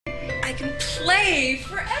I can play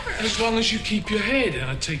forever. As long as you keep your head,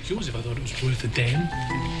 and I'd take yours if I thought it was worth a damn.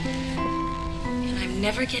 And I'm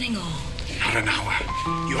never getting old. Not an hour.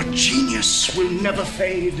 Your genius will never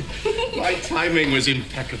fade. My timing was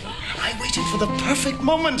impeccable. I waited for the perfect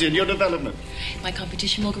moment in your development. My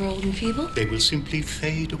competition will grow old and feeble. They will simply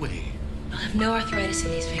fade away. I'll have no arthritis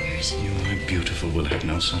in these fingers. You, my beautiful, will have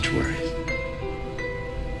no such worries.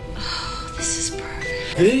 Oh, this is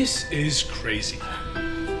perfect. This is crazy.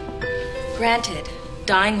 Granted,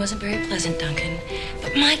 dying wasn't very pleasant, Duncan.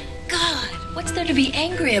 But my God, what's there to be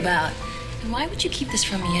angry about? And why would you keep this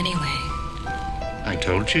from me anyway? I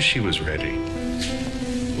told you she was ready.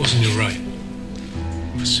 Wasn't you right?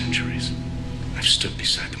 For centuries, I've stood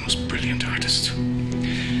beside the most brilliant artists.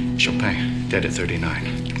 Chopin, dead at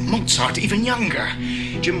 39. Mozart, even younger.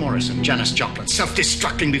 Jim Morrison, Janis Joplin,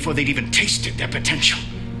 self-destructing before they'd even tasted their potential.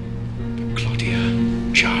 But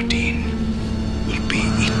Claudia Jardine will be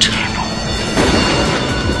eternal.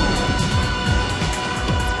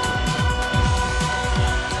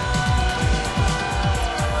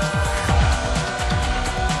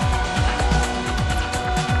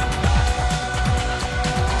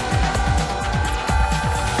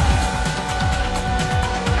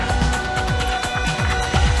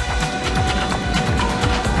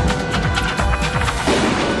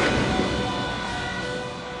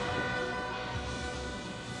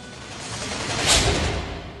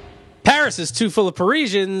 Paris is too full of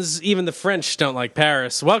Parisians. Even the French don't like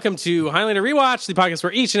Paris. Welcome to Highlander Rewatch, the podcast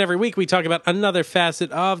where each and every week we talk about another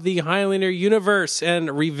facet of the Highlander universe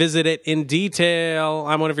and revisit it in detail.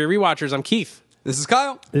 I'm one of your rewatchers. I'm Keith. This is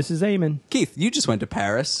Kyle. This is Eamon. Keith, you just went to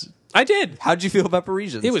Paris. I did. How'd you feel about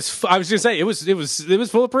Parisians? It was. I was going to say it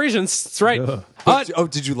was full of Parisians. That's right.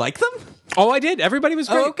 Did you like them? Oh, I did. Everybody was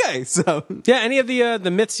great. Oh, okay. So yeah, any of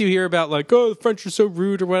the myths you hear about, like, oh, the French are so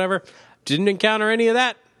rude or whatever, didn't encounter any of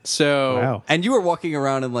that. So, wow. And you were walking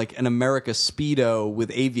around in like an America Speedo with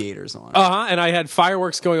aviators on. And I had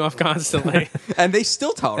fireworks going off constantly. And they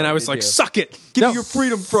still tolerated And I was like, you. suck it. Give No, me your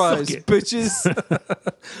freedom prize, suck it.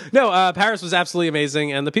 bitches. No, Paris was absolutely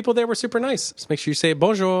amazing, and the people there were super nice. Just make sure you say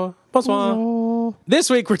bonjour, bonsoir. Oh. This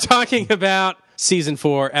week we're talking about Season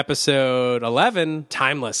 4, Episode 11,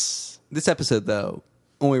 Timeless. This episode, though,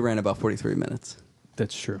 only ran about 43 minutes.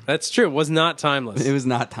 That's true. That's true. It was not timeless. It was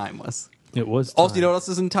not timeless. It was. Also, you time. know what else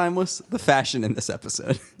isn't timeless? The fashion in this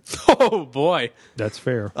episode. Oh, boy. That's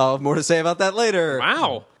fair. I'll have more to say about that later.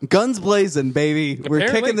 Wow. Guns blazing, baby. We're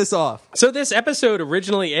Apparently. kicking this off. So this episode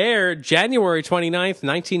originally aired January 29th,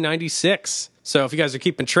 1996. So if you guys are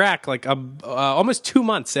keeping track, like almost 2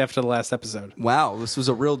 months after the last episode. Wow, this was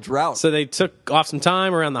a real drought. So they took off some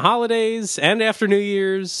time around the holidays and after New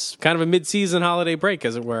Year's, kind of a mid-season holiday break,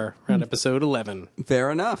 as it were, around episode 11. Fair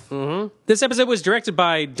enough. Mm-hmm. This episode was directed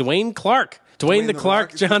by Dwayne Clark. Dwayne the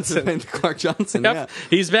Clark Johnson. Dwayne the Clark Johnson, Yep, yeah.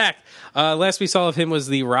 he's back. Last we saw of him was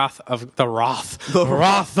the Wrath of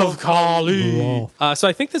Kali. So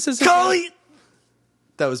I think this is Kali!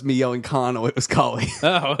 That was me yelling Kano. It was Kali.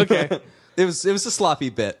 Oh, okay. It was a sloppy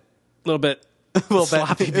bit. A little bit. A little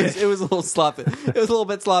Sloppy bit. bit. It was a little sloppy. It was a little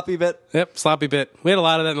bit sloppy bit. Yep, sloppy bit. We had a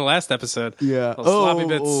lot of that in the last episode. Yeah. Little sloppy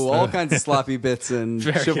bits. all kinds of sloppy bits and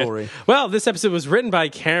Very good. chivalry. Well, this episode was written by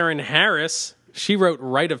Karen Harris. She wrote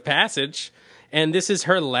Rite of Passage, and this is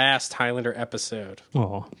her last Highlander episode.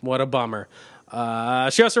 Oh, What a bummer.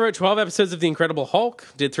 She also wrote 12 episodes of The Incredible Hulk,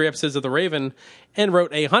 did 3 episodes of The Raven, and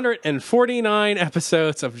wrote 149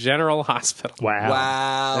 episodes of General Hospital.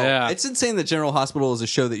 Wow. Yeah. It's insane that General Hospital is a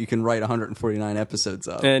show that you can write 149 episodes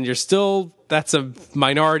of. And that's a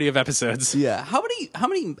minority of episodes. Yeah. How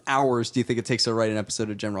many hours do you think it takes to write an episode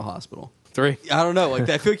of General Hospital? 3. I don't know. Like,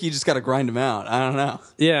 I feel like you just got to grind them out. I don't know.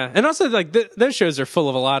 Yeah, and also like those shows are full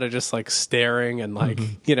of a lot of just like staring and like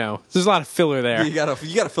there's a lot of filler there. You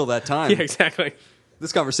gotta fill that time. Yeah, exactly.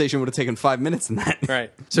 This conversation would have taken 5 minutes in that. Right.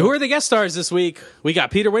 So who are the guest stars this week? We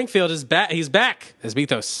got Peter Wingfield is back. He's back as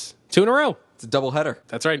Mythos. 2 in a row. It's a double header.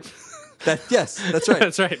 That's right. Yes, that's right.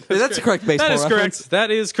 That's right. That's a correct baseball That is reference. correct.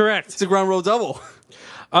 That is correct. It's a ground rule double.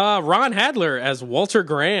 Ron Hadler as Walter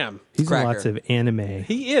Graham. he's in Cracker. lots of anime.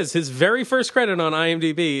 He is. His very first credit on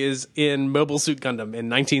IMDb is in Mobile Suit Gundam in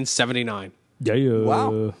 1979. Yeah.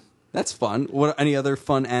 Wow. That's fun. What? Any other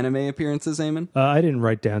fun anime appearances, Eamon? I didn't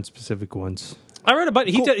write down specific ones. I read about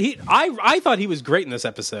I thought he was great in this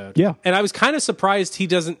episode. Yeah. And I was kind of surprised he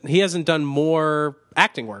hasn't done more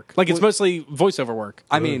acting work. Like it's mostly voiceover work.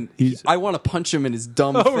 I mean, he's- I want to punch him in his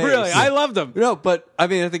dumb Oh, face. really? I loved him. No, but I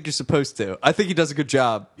mean, I think you're supposed to. I think he does a good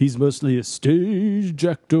job. He's mostly a stage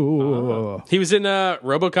actor. He was in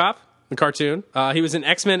RoboCop, the cartoon. He was in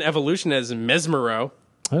X-Men Evolution as Mesmero.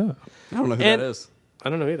 Oh. I don't know who And- that is. I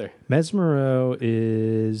don't know either. Mesmero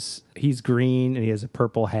he's green and he has a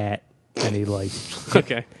purple hat and he like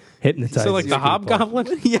Okay. hypnotizes. So like the people.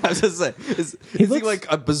 Hobgoblin? Yeah, I was just saying. Is he looks-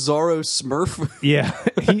 like a bizarro Smurf? Yeah,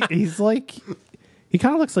 he's like he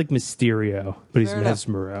kind of looks like Mysterio, but he's Fair enough.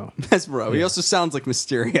 Mesmero. Mesmero. He also sounds like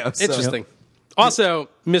Mysterio. So. Interesting. Also,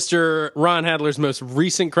 Mr. Ron Hadler's most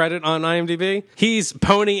recent credit on IMDb, he's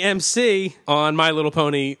Pony MC on My Little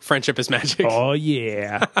Pony Friendship is Magic. Oh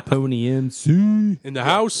yeah, Pony MC, In the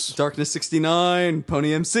house. Darkness 69,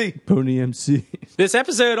 Pony MC. Pony MC. This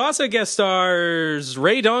episode also guest stars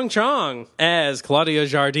Ray Dong Chong as Claudia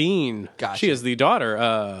Jardine. Gotcha. She is the daughter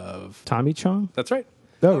of... Tommy Chong. That's right.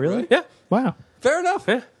 Oh really? Yeah. Wow. Fair enough.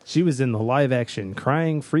 Yeah. She was in the live action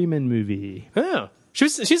Crying Freeman movie. Yeah.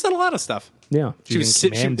 She's done a lot of stuff. Yeah, She was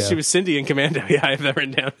Cindy in Commando. Yeah, I have that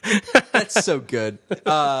written down. That's so good.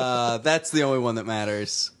 That's the only one that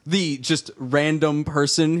matters. The just random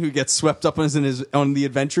person who gets swept up on the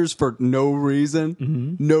adventures for no reason.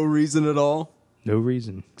 Mm-hmm. No reason at all. No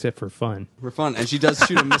reason except for fun. For fun. And she does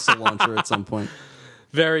shoot a missile launcher at some point.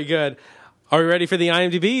 Very good. Are we ready for the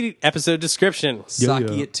IMDb episode description?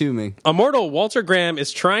 Saki it to me. Immortal Walter Graham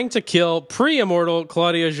is trying to kill pre-immortal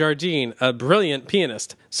Claudia Jardine, a brilliant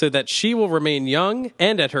pianist, so that she will remain young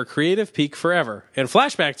and at her creative peak forever. In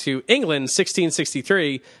flashback to England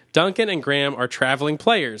 1663, Duncan and Graham are traveling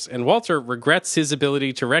players, and Walter regrets his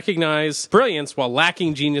ability to recognize brilliance while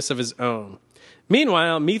lacking genius of his own.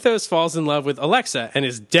 Meanwhile, Mythos falls in love with Alexa and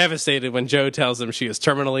is devastated when Joe tells him she is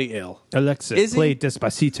terminally ill. Alexa, Is he? play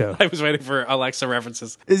Despacito. I was waiting for Alexa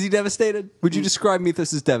references. Is he devastated? Would you describe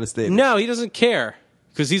Mythos as devastated? No, he doesn't care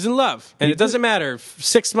because he's in love. And it doesn't matter.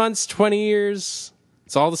 6 months, 20 years,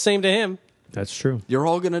 it's all the same to him. That's true. You're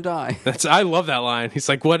all gonna die. I love that line. He's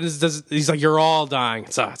like, he's like, you're all dying.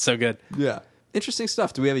 It's so good. Yeah. Interesting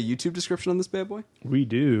stuff. Do we have a YouTube description on this bad boy? We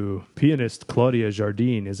do. Pianist Claudia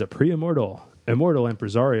Jardine is a pre-immortal. Immortal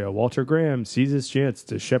impresario Walter Graham sees his chance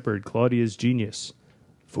to shepherd Claudia's genius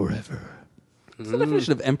forever. What's the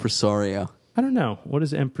definition of impresario? I don't know. What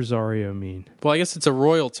does impresario mean? Well, I guess it's a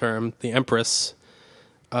royal term, the empress.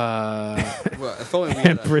 Well, if only we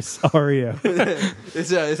had Empresario.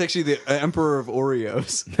 it's actually the Emperor of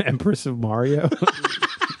Oreos. Empress of Mario.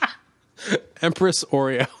 Empress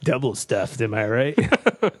Oreo. Double stuffed, am I right?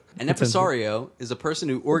 An impresario is a person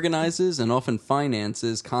who organizes and often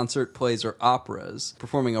finances concert plays or operas,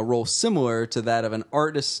 performing a role similar to that of an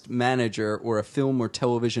artist manager or a film or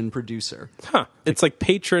television producer. Huh. It's like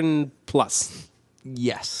patron plus.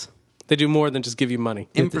 Yes. They do more than just give you money.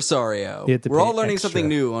 Impresario. you have to We're all pay learning extra. something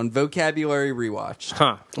new on Vocabulary Rewatched.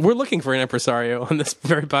 Huh. We're looking for an impresario on this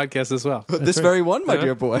very podcast as well. This very one, my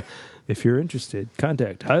dear boy. If you're interested,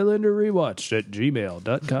 contact HighlanderRewatched at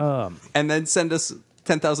gmail.com. And then send us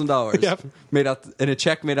 $10,000 Yep. made out in a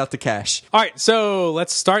check made out to cash. All right, so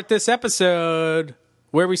let's start this episode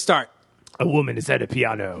where we start. A woman is at a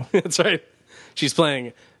piano. That's right. She's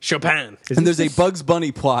playing Chopin. And there's a Bugs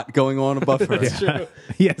Bunny plot going on above her.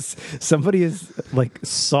 Yes, somebody is like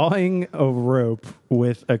sawing a rope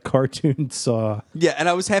with a cartoon saw. Yeah, and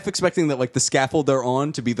I was half expecting that like the scaffold they're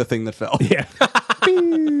on to be the thing that fell. Yeah.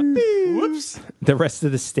 Whoops. The rest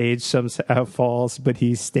of the stage somehow falls, but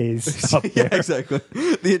he stays up Yeah, there. exactly.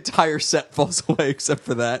 The entire set falls away except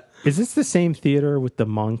for that. Is this the same theater with the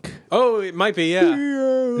monk? Oh, it might be, yeah.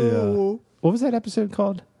 Yeah. What was that episode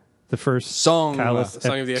called? The first Song. Callous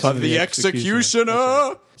Song of the Song The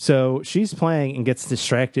Executioner. So she's playing and gets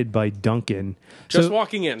distracted by Duncan. Just So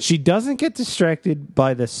walking in. She doesn't get distracted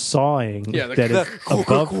by the sawing Yeah, that is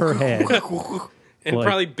above her head. and like-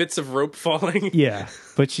 probably bits of rope falling. Yeah,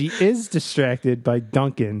 but she is distracted by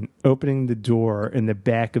Duncan opening the door in the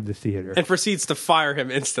back of the theater. And proceeds to fire him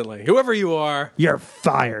instantly. Whoever you are. You're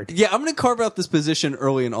fired. Yeah, I'm going to carve out this position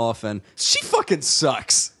early and often. She fucking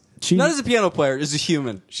sucks. She- Not as a piano player, as a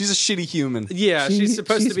human. She's a shitty human. Yeah, she's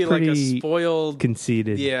supposed to she's be like a pretty spoiled,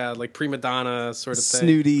 Conceited. yeah, like prima donna sort of thing.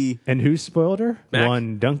 Snooty. And who spoiled her? Mac.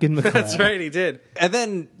 One Duncan McLeod. That's right, he did. And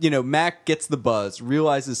then, Mac gets the buzz,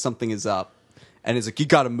 realizes something is up, and is like, you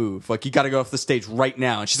gotta move. Like, you gotta go off the stage right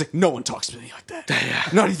now. And she's like, no one talks to me like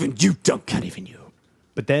that. Not even you, Duncan. Not even you.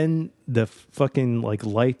 But then the fucking like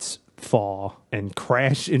lights fall and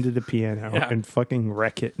crash into the piano Yeah. and fucking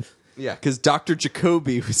wreck it. Yeah, because Dr.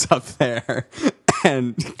 Jacoby was up there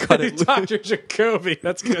and cut it loose. Dr. Jacoby.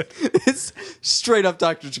 That's good. It's straight up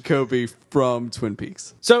Dr. Jacoby from Twin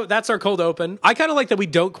Peaks. So that's our cold open. I kind of like that we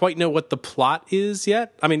don't quite know what the plot is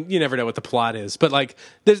yet. I mean, you never know what the plot is, but like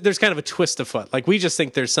there's kind of a twist afoot. Like we just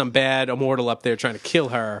think there's some bad immortal up there trying to kill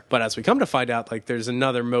her, but as we come to find out, like there's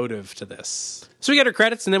another motive to this. So we get our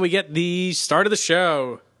credits and then we get the start of the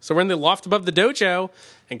show. So we're in the loft above the dojo,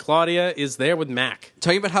 and Claudia is there with Mac.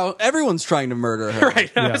 Talking about how everyone's trying to murder her.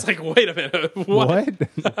 Right. I was like, wait a minute.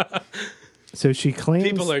 What? So she claims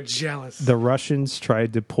People are jealous. the Russians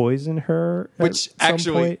tried to poison her. At Which some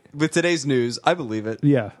actually, point. with today's news, I believe it.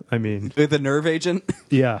 Yeah, I mean, With a nerve agent.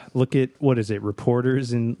 yeah. Look at what is it?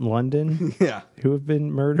 Reporters in London Yeah. who have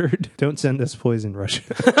been murdered. Don't send us poison, Russia.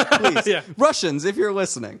 Please. Yeah. Russians, if you're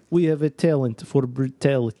listening. We have a talent for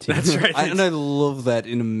brutality. That's right. And I love that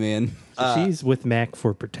in a man. She's with Mac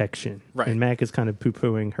for protection, Right. And Mac is kind of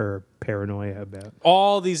poo-pooing her paranoia about.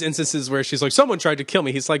 All these instances where she's like, someone tried to kill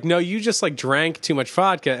me. He's like, no, you just like drank too much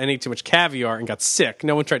vodka and ate too much caviar and got sick.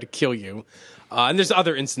 No one tried to kill you. And there's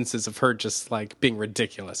other instances of her just like being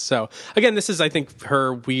ridiculous. So again, this is, I think,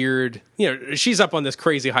 her weird, she's up on this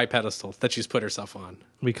crazy high pedestal that she's put herself on.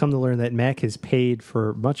 We come to learn that Mac has paid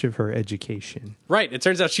for much of her education. Right. It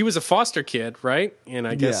turns out she was a foster kid, right? And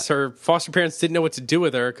I guess her foster parents didn't know what to do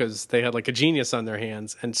with her because they had like a genius on their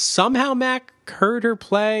hands. And somehow Mac heard her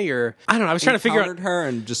play, or I don't know. I was trying to figure out. Encountered her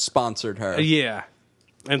and just sponsored her. Yeah.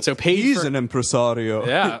 And so paid He's for, an impresario.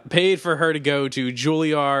 yeah, paid for her to go to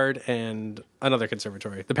Juilliard and another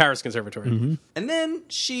conservatory, the Paris Conservatory. Mm-hmm. And then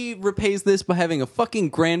she repays this by having a fucking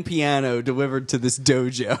grand piano delivered to this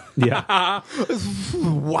dojo. Yeah.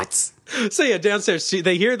 What? So yeah, downstairs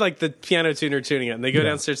they hear like the piano tuner tuning it, and they go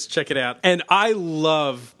downstairs to check it out. And I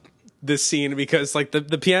love this scene because like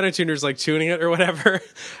the piano tuner's like tuning it or whatever,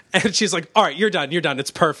 and she's like, all right, you're done,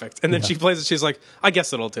 it's perfect. And then she plays it, she's like, I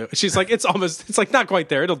guess it'll do. She's like, it's like not quite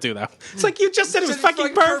there, it'll do though. It's like, you just said it was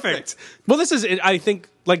fucking perfect. Well, this is, I think,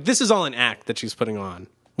 like this is all an act that she's putting on,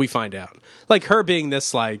 we find out. Like her being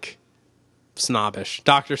this like snobbish,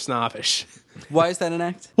 Dr. Snobbish. Why is that an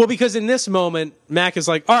act? Well, because in this moment, Mac is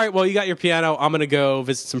like, all right, well, you got your piano. I'm going to go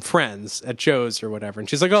visit some friends at Joe's or whatever. And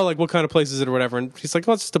she's like, oh, like, what kind of place is it or whatever? And she's like,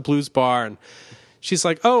 oh, it's just a blues bar. And she's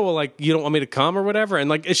like, oh, well, like, you don't want me to come or whatever? And,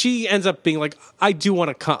 like, she ends up being like, I do want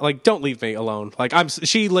to come. Like, don't leave me alone. Like,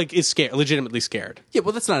 she, like, is scared, legitimately scared. Yeah,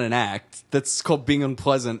 well, that's not an act. That's called being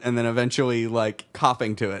unpleasant and then eventually, like,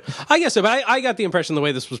 copping to it. I guess so, but I got the impression the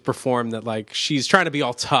way this was performed that, like, she's trying to be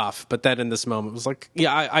all tough, but then in this moment was like,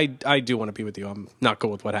 yeah, I do want to be with you. I'm not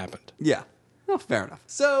cool with what happened. Yeah. Well, fair enough.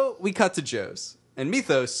 So we cut to Joe's, and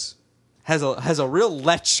Mythos has a real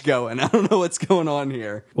lech going. I don't know what's going on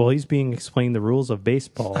here. Well, he's being explained the rules of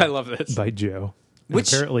baseball. I love this. By Joe,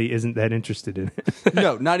 Which- apparently isn't that interested in it.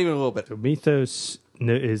 No, not even a little bit. So Mythos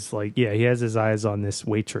is like, yeah, he has his eyes on this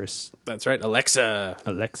waitress, That's right, Alexa.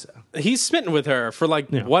 Alexa. He's smitten with her for, like,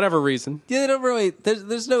 whatever reason. Yeah, they don't really.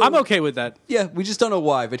 There's no. I'm okay with that. Yeah, we just don't know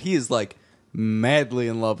why, but he is like madly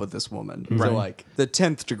in love with this woman to like the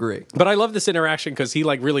 10th degree. But I love this interaction because he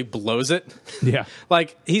like really blows it. Yeah.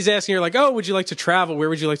 Like he's asking her like, oh, would you like to travel? Where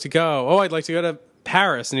would you like to go? Oh, I'd like to go to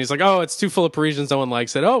Paris. And he's like, oh, it's too full of Parisians. No one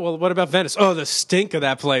likes it. Oh, well, what about Venice? Oh, the stink of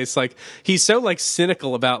that place. Like he's so like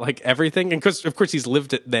cynical about like everything. And of course he's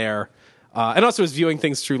lived it there. And also is viewing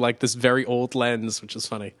things through like this very old lens, which is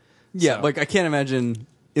funny. Yeah, So- like I can't imagine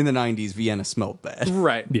in the 90s Vienna smelled bad.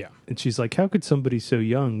 Right. Yeah. And she's like, how could somebody so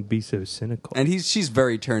young be so cynical? And she's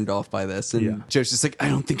very turned off by this. And Joe's just like, I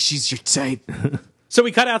don't think she's your type. So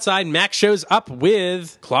we cut outside. Max shows up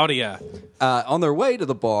with Claudia. On their way to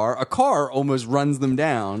the bar, a car almost runs them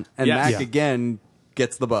down, and Yes. Mac Yeah. again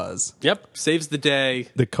gets the buzz. Yep. Saves the day.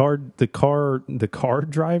 The car driver,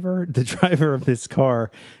 the driver of this car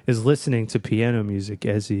is listening to piano music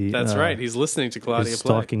as he. That's right. He's listening to Claudia is play.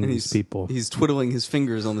 stalking these people. He's twiddling his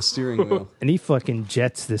fingers on the steering wheel. And he fucking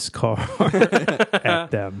jets this car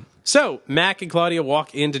at them. So Mac and Claudia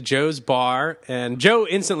walk into Joe's bar, and Joe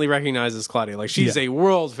instantly recognizes Claudia. Like she's a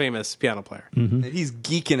world famous piano player. And he's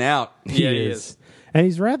geeking out. Yeah, he is. And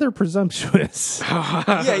he's rather presumptuous.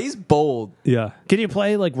 Yeah, he's bold. Yeah. Can you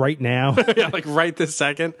play like right now? Yeah, like right this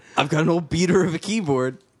second. I've got an old beater of a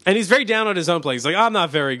keyboard. And he's very down on his own play. He's like, I'm not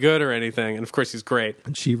very good or anything. And of course, he's great.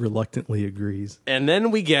 And she reluctantly agrees. And then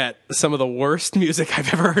we get some of the worst music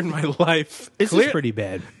I've ever heard in my life. This is pretty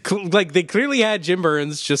bad. Like, they clearly had Jim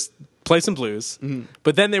Burns just play some blues.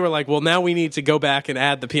 But then they were like, well, now we need to go back and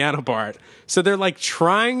add the piano part. So they're like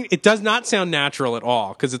trying. It does not sound natural at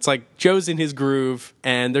all because it's like Joe's in his groove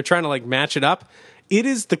and they're trying to like match it up. It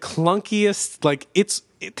is the clunkiest. Like,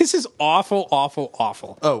 this is awful, awful,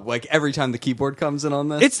 awful. Oh, like every time the keyboard comes in on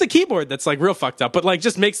this? It's the keyboard that's like real fucked up, but like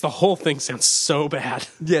just makes the whole thing sound so bad.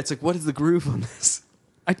 Yeah, it's like, what is the groove on this?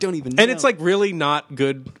 I don't even know. And it's like really not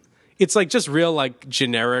good. It's like just real like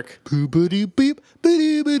generic.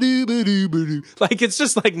 Like it's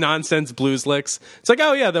just like nonsense blues licks. It's like,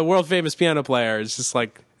 oh yeah, the world famous piano player is just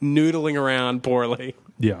like noodling around poorly.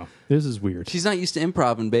 Yeah. This is weird. She's not used to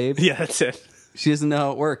improv, babe. Yeah, that's it. She doesn't know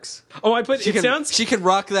how it works. Oh, I put She can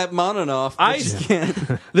rock that Mononoff, but she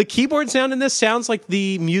can't. The keyboard sound in this sounds like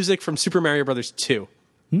the music from Super Mario Brothers 2.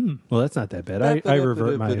 Well, that's not that bad. I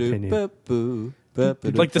revert my opinion.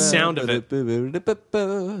 Like the sound of it.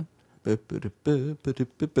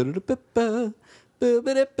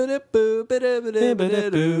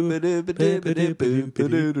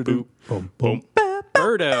 Boom, boom.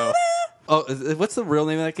 Birdo. Oh, what's the real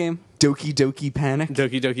name of that game? Doki Doki Panic.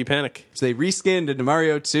 Doki Doki Panic. So they reskinned into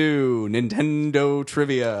Mario 2. Nintendo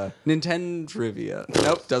Trivia.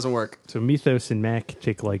 Nope, doesn't work. So Mythos and Mac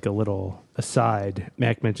take like a little aside.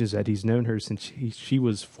 Mac mentions that he's known her since she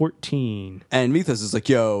was 14. And Mythos is like,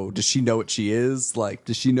 yo, does she know what she is? Like,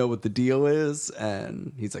 does she know what the deal is?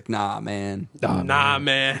 And he's like, nah, man. Nah,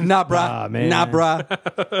 man. Nah, brah. Nah, man. Nah,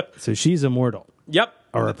 brah. So she's immortal. Yep.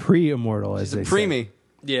 Or a pre-immortal, as they say. Preemie.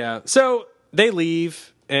 Yeah. So they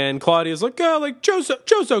leave, and Claudia's like, oh, like, Joe's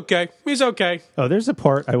okay. He's okay. Oh, there's a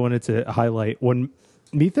part I wanted to highlight. When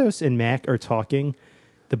Mythos and Mac are talking,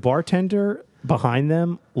 the bartender behind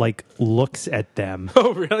them, like, looks at them.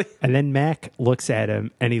 Oh, really? And then Mac looks at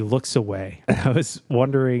him, and he looks away. And I was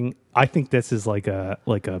wondering, I think this is like a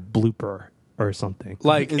blooper or something.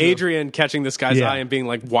 Like Adrian catching this guy's Yeah. eye and being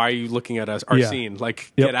like, why are you looking at us, our Yeah. scene?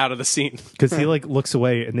 Like, Yep. get out of the scene. Because he, like, looks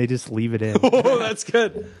away, and they just leave it in. Oh, that's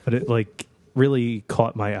good. But it, like, really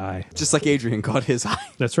caught my eye. Just like Adrian caught his eye.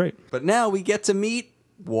 That's right. But now we get to meet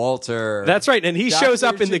Walter. That's right. And he Dr. shows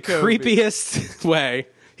up in the Jacoby. creepiest way.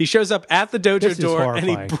 He shows up at the dojo This is door and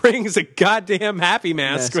he horrifying. brings a goddamn happy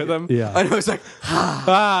mask with him. Yeah. I know, it's like,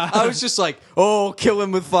 I was just like, oh, kill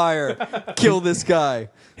him with fire. Kill this guy.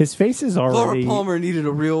 His face is Laura already... Palmer needed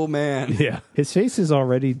a real man. Yeah. His face is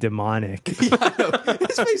already demonic.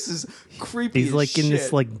 His face is creepy He's as like in this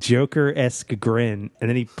shit. like Joker-esque grin, and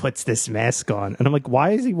then he puts this mask on, and I'm like,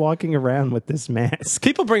 why is he walking around with this mask?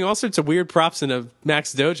 People bring all sorts of weird props into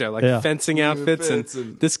Max Dojo, like Yeah. fencing outfits Fits and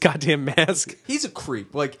and- this goddamn mask. He's a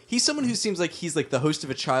creep. Like, he's someone who seems like he's like the host of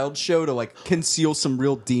a child show to like conceal some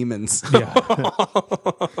real demons. Yeah,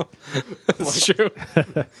 It's true.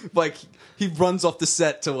 Like, he runs off the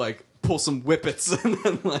set to like pull some whippets and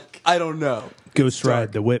then like, I don't know. Ghost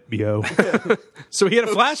Ride the whip, yo. So we had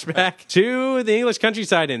a flashback to the English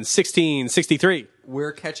countryside in 1663.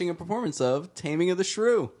 We're catching a performance of Taming of the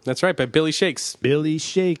Shrew. That's right, by Billy Shakes. Billy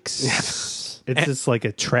Shakes. It's just like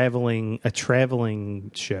a traveling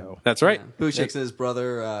show. That's right. Billy Shakes and his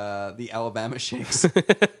brother, the Alabama Shakes.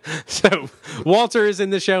 So Walter is in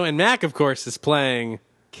the show, and Mac, of course, is playing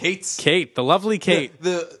Kate's Kate, the lovely Kate.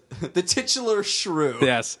 the titular shrew.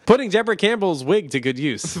 Yes. Putting Deborah Campbell's wig to good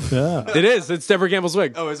use. Yeah. It is. It's Deborah Campbell's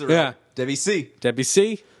wig. Oh, is it right? Yeah. Debbie C. Debbie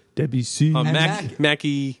C. Debbie C. Mac.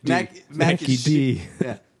 Mackie D. Mac Mackie is D.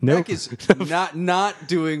 Yeah. Nope. Mac is not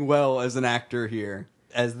doing well as an actor here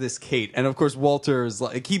as this Kate. And of course Walter's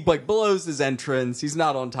like he like blows his entrance. He's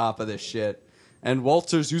not on top of this shit. And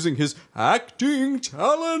Walter's using his acting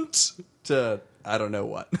talent to I don't know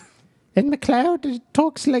what. And McLeod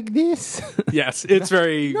talks like this. Yes, it's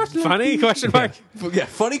very funny, question mark. Yeah,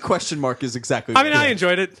 funny question mark is exactly I mean, what I it is.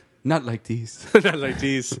 enjoyed it. Not like these. Not like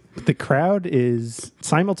these. The crowd is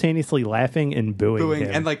simultaneously laughing and booing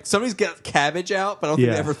him. And like somebody's got cabbage out, but I don't think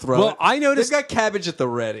Yeah. they ever throw Well, it. I noticed- they've got cabbage at the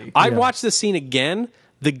ready. I Yeah. watched the scene again.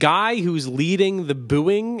 The guy who's leading the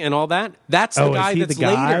booing and all that, that's the oh, guy is he that's the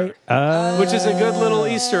guy? later. Which is a good little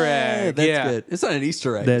Easter egg. That's yeah. good. It's not an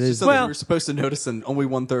Easter egg. That It's is- just something Well- we were supposed to notice, and only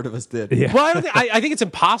 1/3 of us did. Yeah. Well, I think it's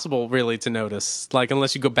impossible really to notice, like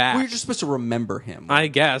unless you go back. We were just supposed to remember him. I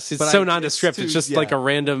guess it's But so it's nondescript. It's too- just yeah. like a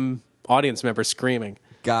random audience member screaming.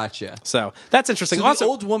 Gotcha. So that's interesting. So Also, the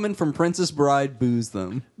old woman from Princess Bride boos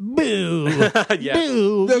them. Boo! yeah.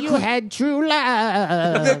 Boo! You had true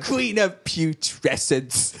love. The Queen of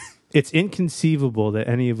Putrescence. It's inconceivable that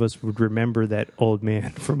any of us would remember that old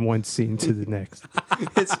man from one scene to the next.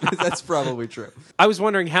 That's probably true. I was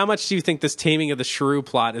wondering how much do you think this Taming of the Shrew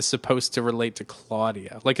plot is supposed to relate to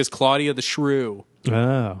Claudia? Like, is Claudia the Shrew?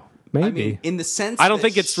 Oh, maybe. I mean, in the sense I don't that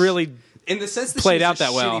think it's really. in the sense that played she's out a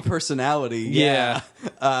that well. shitty personality. Yeah.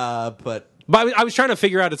 But But I was trying to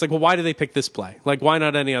figure out. It's like, well, why do they pick this play? Like, why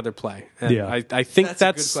not any other play? And Yeah. I think That's a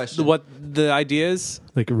good that's question. what the idea is.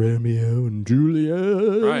 Like Romeo and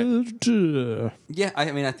Juliet. yeah,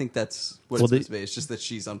 I mean, I think that's what Well, it's they- supposed to be. It's just that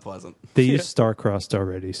she's unpleasant. They used Star-Crossed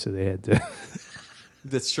already, so they had to.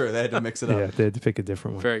 That's true. They had to mix it up. Yeah, they had to pick a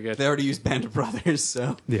different one. Very good. They already used Band of Brothers,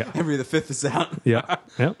 so Yeah. Henry V is out. Yeah,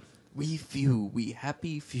 yeah. We few, we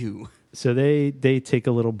happy few. So they take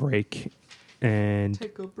a little break, and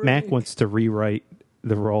Take a break. Mac wants to rewrite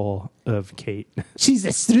the role of Kate. She's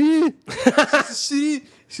a shrew.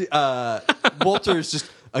 Walter is just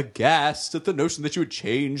aghast at the notion that you would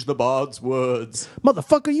change the bard's words.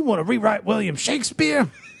 Motherfucker, you want to rewrite William Shakespeare?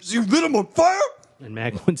 You lit him on fire? And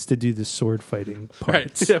Mac wants to do the sword fighting Right.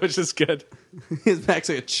 parts. Yeah, which is good. He's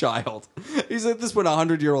actually a child. He's at this point a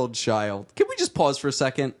 100-year-old child. Can we just pause for a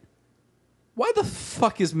second? Why the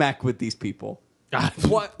fuck is Mac with these people?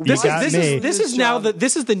 What? This got is me. this is now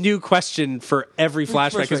this is the new question for every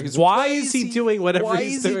flashback. Is why is he doing whatever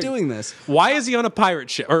he's doing? Why is he doing this? Why is he on a pirate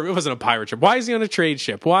ship? Or it wasn't a pirate ship. Why is he on a trade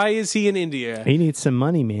ship? Why is he in India? He needs some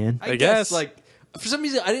money, man. I guess. like for some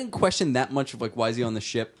reason I didn't question that much of like why is he on the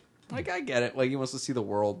ship? Like I get it. Like he wants to see the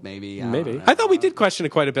world. Maybe. I thought we did question it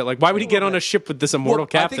quite a bit. Like, why would he get on a ship with this immortal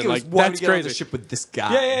captain? I think it was Like, why that's to get on crazy. the ship with this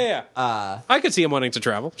guy. Yeah. I could see him wanting to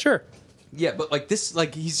travel. Sure. Yeah, but like this,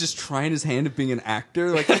 like he's just trying his hand at being an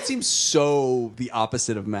actor. Like that seems so the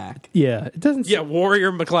opposite of Mac. Yeah, it doesn't. Yeah,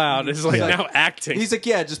 Warrior McLeod is like Yeah. now acting. He's like,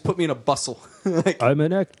 yeah, just put me in a bustle. Like, I'm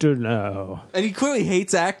an actor now. and he clearly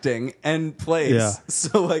hates acting and plays. Yeah.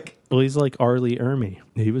 So like Well, he's like Arlie Ermy.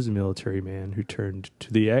 He was a military man who turned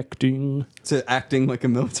to the acting. to acting like a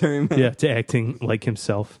military man. Yeah, to acting like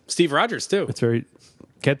himself. Steve Rogers too. That's very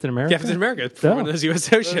Captain America. Captain America, performing Oh. as U.S.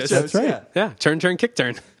 Associates. That's right. Yeah. Yeah, turn, kick,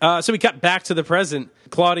 turn. So we cut back to the present.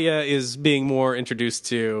 Claudia is being more introduced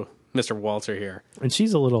to Mr. Walter here. And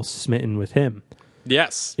she's a little smitten with him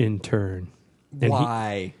Yes, in turn. And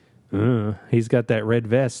Why? he's got that red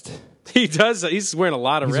vest. he does. He's wearing a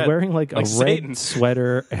lot of He's red. wearing like a red Satan.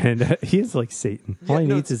 sweater, and he is like Satan. All he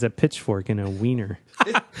no, needs is a pitchfork and a wiener.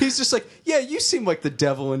 He's just like, yeah, you seem like the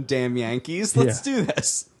devil in Damn Yankees. Let's do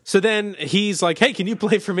this. So then he's like, "Hey, can you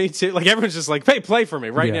play for me too?" Like everyone's just like, "Hey, play for me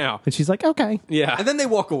right Yeah. now." And she's like, okay. Yeah, And then they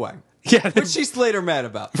walk away. yeah, Which she's later mad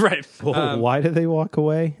about. right. Well, why do they walk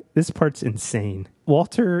away? This part's insane.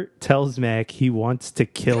 Walter tells Mac he wants to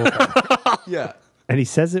kill her, Yeah. and he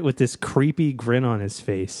says it with this creepy grin on his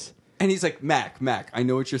face. And he's like, Mac, I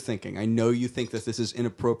know what you're thinking. I know you think that this is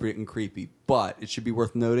inappropriate and creepy, but it should be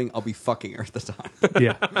worth noting I'll be fucking her at the time.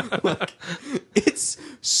 Yeah. Like, it's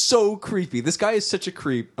so creepy. This guy is such a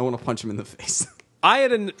creep. I want to punch him in the face. I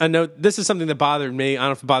had a note. This is something that bothered me. I don't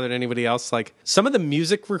know if it bothered anybody else. Like some of the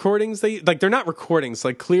music recordings, they're not recordings.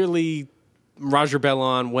 Like clearly, Roger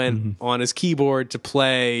Bellon went on his keyboard to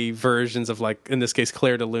play versions of, like, in this case,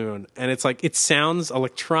 Claire de Lune, and it's like it sounds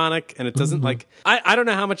electronic, and it doesn't like. I don't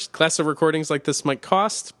know how much classic recordings like this might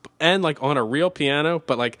cost, and like on a real piano,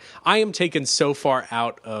 but like I am taken so far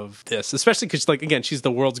out of this, especially because like again, she's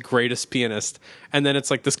the world's greatest pianist, and then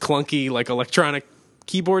it's like this clunky like electronic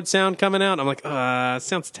keyboard sound coming out. I'm like, it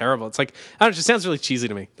sounds terrible. It's like, I don't know, it just sounds really cheesy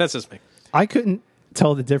to me. That's just me. I couldn't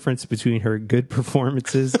tell the difference between her good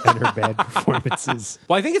performances and her bad performances.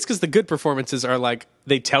 Well, I think it's because the good performances are like,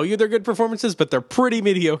 they tell you they're good performances, but they're pretty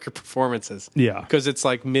mediocre performances. Yeah. Because it's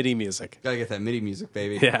like MIDI music. Gotta get that MIDI music,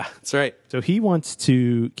 baby. Yeah, that's right. So he wants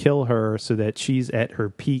to kill her so that she's at her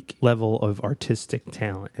peak level of artistic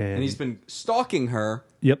talent. And he's been stalking her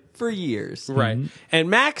Yep. for years. Right. And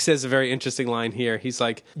Max says a very interesting line here. He's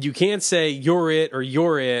like, you can't say you're it or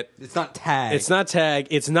you're it. It's not tag. It's not tag.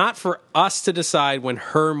 It's not for us to decide when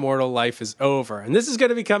her mortal life is over. And this is going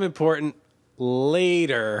to become important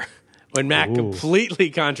later when Mac completely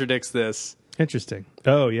contradicts this. Interesting.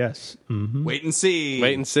 Oh, yes. Wait and see.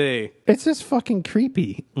 Wait and see. It's just fucking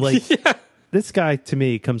creepy. Like, this guy to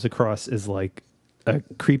me comes across as like a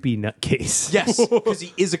creepy nutcase. Yes, because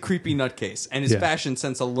he is a creepy nutcase, and his Yeah. fashion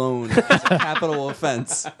sense alone is a capital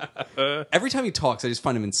offense. Every time he talks, I just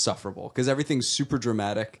find him insufferable because everything's super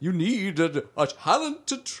dramatic. You need a talent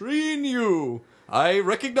to train you. I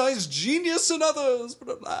recognize genius in others,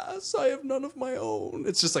 but alas, I have none of my own.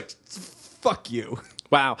 It's just like, fuck you.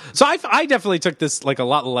 Wow. So I definitely took this like a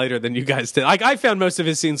lot lighter than you guys did. Like I found most of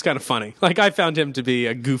his scenes kind of funny. Like I found him to be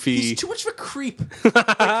a goofy. He's too much of a creep.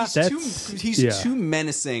 Like, he's yeah. too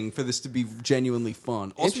menacing for this to be genuinely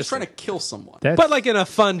fun. Also, he's trying to kill someone, That's, but like in a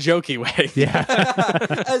fun, jokey way. yeah.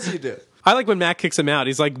 as you do. I like when Mac kicks him out.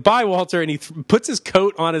 He's like, "Bye, Walter," and he puts his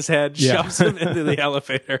coat on his head, Yeah. shoves him into the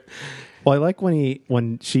elevator. Well, I like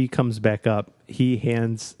when she comes back up, he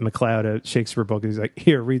hands McLeod a Shakespeare book and he's like,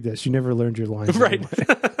 "Here, read this. You never learned your lines." Right.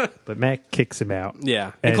 anyway." But Mac kicks him out.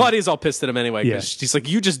 Yeah, and And- Claudia's all pissed at him anyway because Yeah. she's like,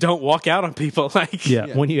 "You just don't walk out on people." Like,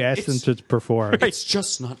 Yeah, when you ask them to perform. It's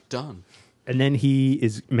just not done. And then he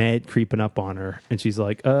is mad creeping up on her. And she's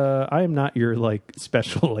like, I am not your, like,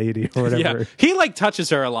 special lady or whatever. yeah. He like touches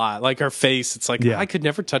her a lot, like her face. It's like Yeah. I could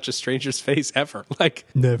never touch a stranger's face ever. Like,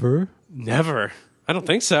 Never? never. I don't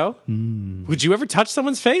think so. Would you ever touch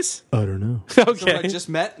someone's face? I don't know. Someone Okay. I just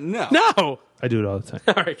met? No. No. I do it all the time.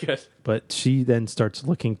 All right, good. But she then starts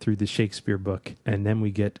looking through the Shakespeare book, and then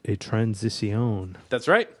we get a transition. That's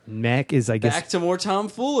right. Mac is, I guess, Back to more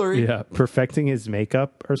tomfoolery. yeah, perfecting his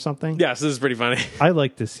makeup or something. Yes, this is pretty funny. I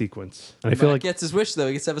like this sequence. And I feel Mac like gets his wish, though.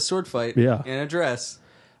 He gets to have a sword fight Yeah. and a dress.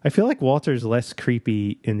 Walter's less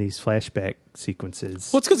creepy in these flashback sequences.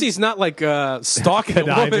 Well, it's because he's not like stalking a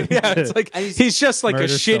woman. Conniving. Yeah, it's like And he's just like a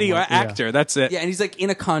Murder shitty someone, yeah. actor. That's it. Yeah, and he's like in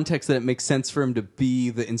a context that it makes sense for him to be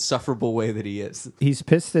the insufferable way that he is. He's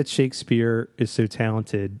pissed that Shakespeare is so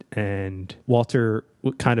talented, and Walter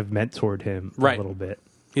kind of mentored him Right. a little bit.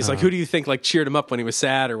 He's like, who do you think like cheered him up when he was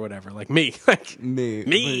sad or whatever? Like me. Like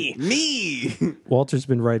me. Walter's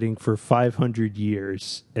been writing for 500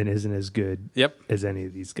 years and isn't as good Yep. as any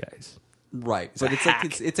of these guys. Right, but a it's like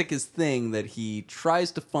hack. it's like his thing that he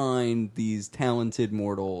tries to find these talented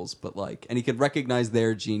mortals, but like, and he can recognize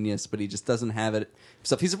their genius, but he just doesn't have it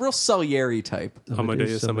himself. He's a real Salieri type.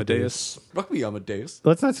 Amadeus. Fuck me, Amadeus.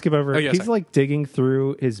 Let's not skip over. Oh, yeah, He's sorry. like digging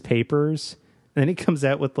through his papers, and then he comes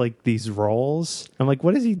out with like these rolls. I'm like,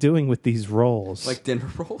 what is he doing with these rolls? Like dinner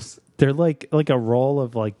rolls. They're like a roll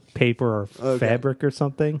of like paper or Okay. fabric or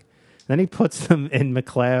something. Then he puts them in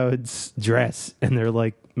McLeod's dress, and they're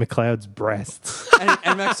like McLeod's breasts.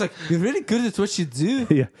 And Mac's like, you're really good at what you do.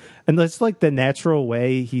 Yeah, and that's like the natural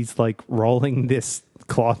way he's like rolling this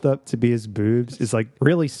cloth up to be his boobs is like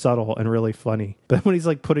really subtle and really funny. But when he's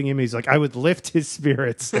like putting him, he's like, I would lift his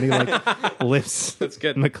spirits, and he like lifts That's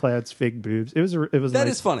good. McLeod's fake boobs. It was That nice.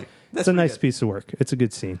 is funny. That's It's a pretty nice good. piece of work. It's a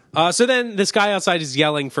good scene. So then this guy outside is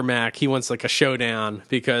yelling for Mac. He wants like a showdown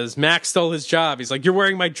because Mac stole his job. He's like, you're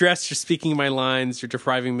wearing my dress, you're speaking my lines, you're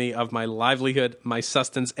depriving me of my livelihood, my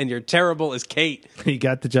sustenance, and you're terrible as Kate. He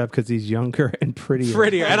got the job because he's younger and prettier.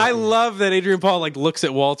 Prettier. And I love that Adrian Paul like looks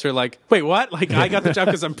at Walter like, wait, what? Like I got the job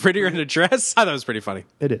because I'm prettier in a dress? I thought it was pretty funny.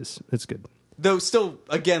 It is. It's good. Though still,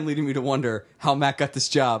 again, leading me to wonder how Mac got this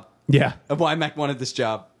job. Yeah. And why Mac wanted this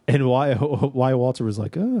job. And why Walter was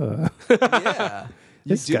like, Yeah. You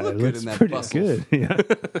this do guy look good looks in that pretty bustle. good.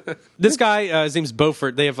 Yeah. This guy, his name's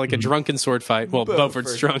Beaufort. They have like a drunken sword fight. Well,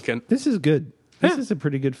 Beaufort's drunken. This is good. This is a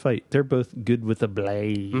pretty good fight. They're both good with a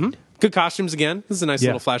blade. Good costumes again. This is a nice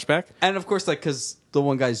Yeah. little flashback. And of course, like, because the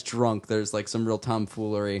one guy's drunk, there's like some real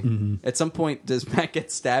tomfoolery. At some point, does Mac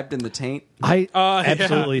get stabbed in the taint? I yeah.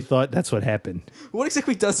 absolutely thought that's what happened. What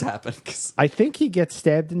exactly does happen? 'Cause- I think he gets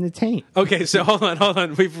stabbed in the taint. Okay, so hold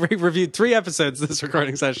on. We've reviewed 3 episodes this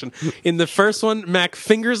recording session. In the first one, Mac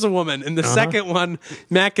fingers a woman. In the second one,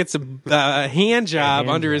 Mac gets a hand job hand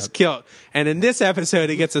under his job. kilt. And in this episode,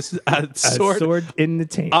 he gets a A sword in the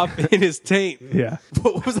taint. up in his taint. Yeah.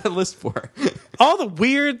 what was that list for? All the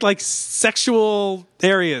weird, like, sexual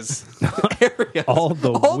areas. Areas. All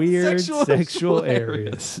the All weird sexual sexual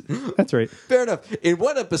areas. That's right. Fair enough. In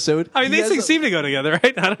one episode, I mean, he these has things a- seem to go together,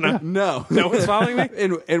 right? I don't know. No. No one's following me?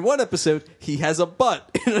 In one episode, he has a butt.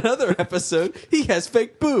 In another episode, he has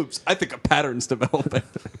fake boobs. I think a pattern's developing.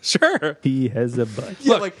 Sure. He has a butt.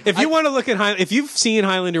 Yeah, Look, like, if you I- want to look at if you've seen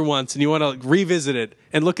Highlander once and you want to revisit it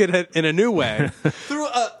and look at it in a new way, Through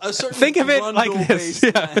a certain think of it like this. Grundle-based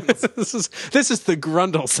Yeah. lens. this is the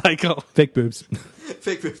Grundle cycle. Fake boobs.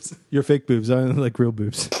 Fake boobs. Your fake boobs. I don't like real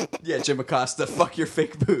boobs. Yeah, Jim Acosta, fuck your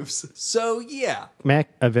fake boobs. So, yeah. Mac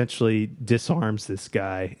eventually disarms this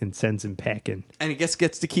guy and sends him packing. And he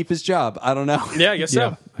gets to keep his job. I don't know. Yeah, I guess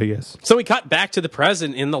Yeah, so. I guess. So we cut back to the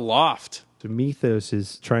present in the loft. So Mythos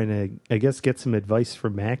is trying to, I guess, get some advice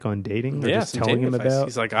from Mac on dating. Or Yeah, just some telling dating him advice. about.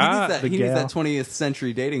 He's like, He needs that, the he needs gal. that 20th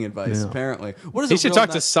century dating advice, Yeah. apparently. What is He a should real talk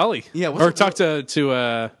ni- to Sully. Yeah, what's or a talk to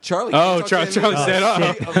Charlie. Oh, Can you talk to Charlie him? said,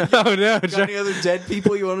 oh no, Got any other dead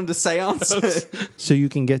people you want him to seance? So you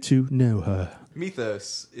can get to know her.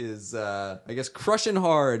 Mythos is, I guess, crushing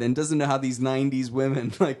hard and doesn't know how these 90s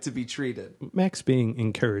women like to be treated. Mac's being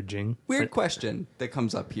encouraging. Weird question that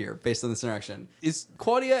comes up here based on this interaction. Is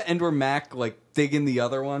Claudia and or Mac like digging the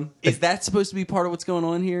other one? Is that supposed to be part of what's going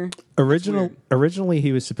on here? Originally,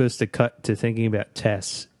 he was supposed to cut to thinking about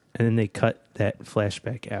Tess, and then they cut that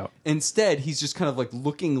flashback out. Instead, he's just kind of like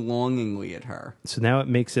looking longingly at her. So now it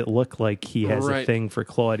makes it look like he has a Right. thing for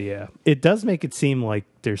Claudia. It does make it seem like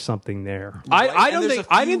there's something there. I And don't there's think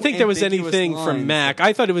a I few didn't think there was ambiguous anything lines. from Mac.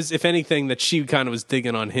 I thought it was, if anything, that she kind of was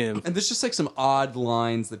digging on him. And there's just like some odd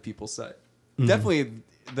lines that people say. Definitely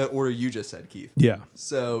the order you just said, Keith. Yeah.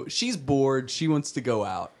 So she's bored. She wants to go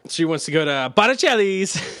out. She wants to go to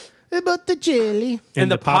Botticelli's. About the jelly. And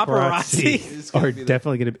the paparazzi. It's gonna are be the-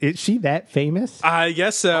 definitely going to. Is she that famous? I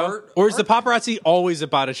guess so. Art- Or is the paparazzi always at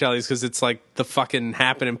Botticelli's because it's like the fucking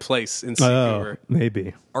happening place in Vancouver?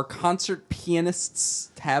 Maybe. Are concert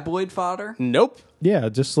pianists tabloid fodder? Nope. Yeah,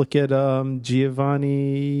 just look at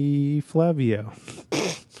Giovanni Flavio.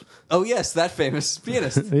 Oh, yes, that famous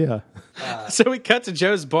pianist. Yeah. So we cut to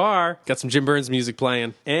Joe's bar, got some Jim Burns music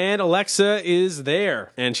playing, and Alexa is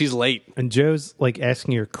there, and she's late. And Joe's like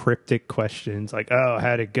asking her cryptic questions like, oh,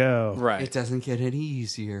 how'd it go? Right. It doesn't get any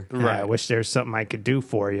easier. Right. I wish there was something I could do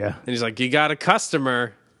for you. And he's like, you got a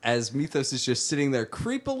customer. As Mythos is just sitting there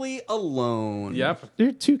creepily alone. Yep. There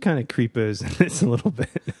are two kind of creepos in this a little bit.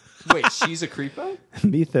 Wait, she's a creepo?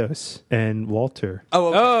 Mythos and Walter. Oh,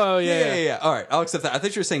 okay. Oh, yeah. Yeah. All right, I'll accept that. I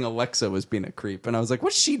thought you were saying Alexa was being a creep, and I was like,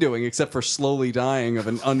 what's she doing except for slowly dying of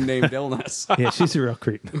an unnamed illness? Yeah, she's a real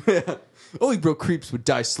creep. Only real creeps would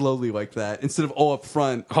die slowly like that instead of all up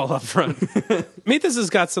front. All up front. Mythos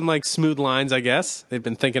has got some like smooth lines, I guess. They've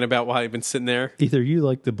been thinking about while he's been sitting there. Either you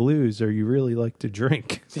like the blues or you really like to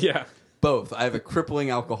drink. Yeah. Both. I have a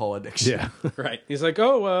crippling alcohol addiction. Yeah. Right. He's like,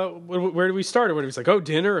 where do we start? Or what? He's like,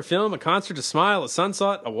 dinner, a film, a concert, a smile, a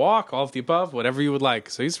sunset, a walk, all of the above, whatever you would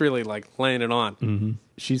like. So he's really like laying it on. Mm-hmm.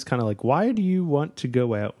 She's kind of like, why do you want to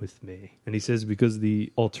go out with me? And he says, because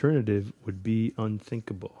the alternative would be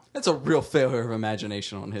unthinkable. That's a real failure of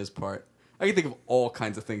imagination on his part. I can think of all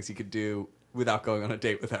kinds of things he could do without going on a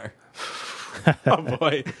date with her. Oh,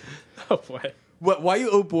 boy. Oh, boy. Why are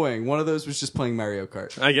you oh boying? One of those was just playing Mario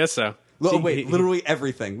Kart. I guess so. Literally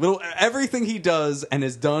everything. Everything he does and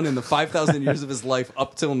has done in the 5,000 years of his life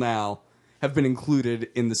up till now have been included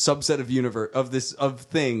in the subset of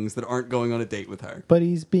things that aren't going on a date with her. But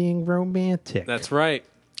he's being romantic. That's right.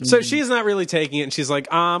 So she's not really taking it, and she's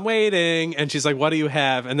like, I'm waiting. And she's like, what do you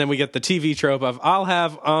have? And then we get the TV trope of, I'll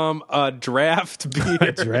have a draft beer.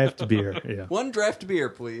 A draft beer, yeah. One draft beer,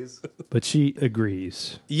 please. But she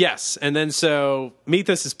agrees. Yes. And then so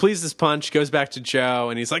Mythos is pleased as punch, goes back to Joe,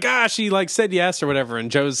 and he's like, she like said yes or whatever. And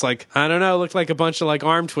Joe's like, I don't know, looked like a bunch of like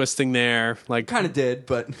arm twisting there. Like, Kind of did,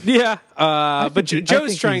 but... yeah. But I Joe's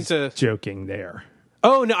think trying he's to... joking there.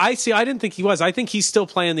 Oh, no, I see. I didn't think he was. I think he's still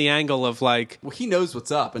playing the angle of like... Well, he knows what's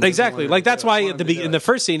up. And Exactly. Like, that's why at in the first...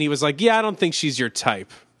 first scene, he was like, I don't think she's your type.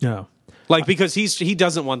 No. Like, because he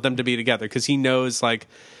doesn't want them to be together because he knows, like,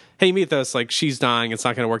 hey, Mythos, like, she's dying. It's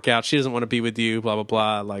not going to work out. She doesn't want to be with you, blah, blah,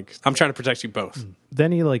 blah. Like, I'm trying to protect you both.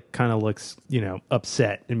 Then he, like, kind of looks,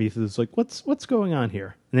 upset. And Mythos is like, what's going on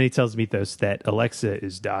here? And then he tells Mythos that Alexa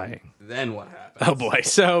is dying. Then what happens? Oh, boy.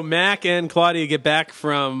 So Mac and Claudia get back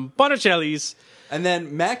from Bonicelli's. And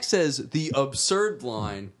then Max says the absurd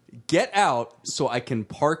line, get out so I can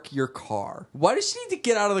park your car. Why does she need to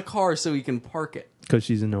get out of the car so he can park it? Because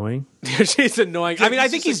she's annoying. She's annoying. I mean, I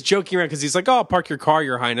think he's joking around because he's like, I'll park your car,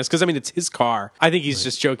 Your Highness. Because, I mean, it's his car. I think he's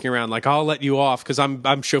just joking around like, I'll let you off because I'm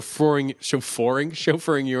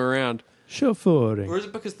chauffeuring you around. Chauffeuring. Or is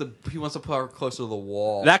it because he wants to park closer to the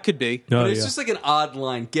wall? That could be. No, But it's just like an odd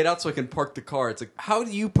line. Get out so I can park the car. It's like, how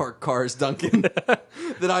do you park cars, Duncan,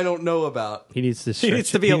 that I don't know about? He needs to stretch, He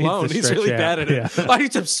needs to be alone. He's stretch really out. bad at it. Yeah. I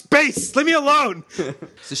need some space. Leave me alone.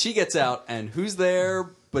 So she gets out, and who's there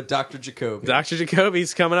but Dr. Jacoby? Dr.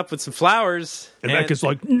 Jacoby's coming up with some flowers. And Mac is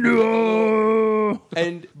like, no!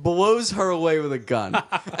 And blows her away with a gun.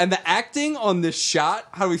 And the acting on this shot,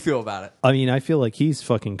 how do we feel about it? I mean, I feel like he's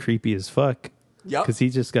fucking creepy as fuck. Yep. Because he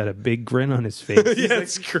just got a big grin on his face Yeah,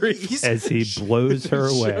 it's creepy. He's as he blows her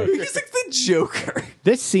away. He's like the Joker.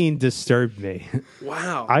 This scene disturbed me.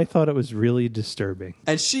 Wow. I thought it was really disturbing.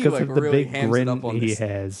 And she Because like of the really big hams grin it up on he this.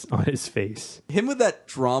 has on his face. Him with that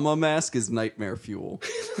drama mask is nightmare fuel.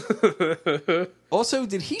 Also,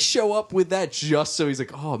 did he show up with that just so he's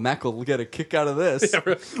like, oh, Mac will get a kick out of this? Yeah,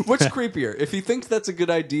 really. What's creepier? If he thinks that's a good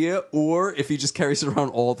idea or if he just carries it around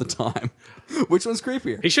all the time? Which one's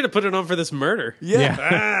creepier? He should have put it on for this murder.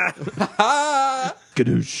 Yeah.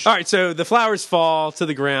 Gadoosh. All right, so the flowers fall to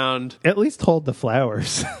the ground. At least hold the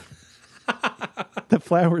flowers. The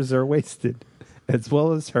flowers are wasted, as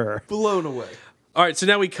well as her. Blown away. All right, so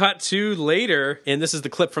now we cut to later, and this is the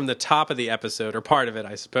clip from the top of the episode, or part of it,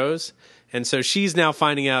 I suppose. And so she's now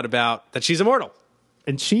finding out about that she's immortal.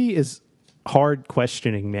 And she is hard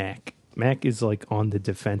questioning Mac. Mac is like on the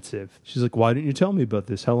defensive. She's like, why didn't you tell me about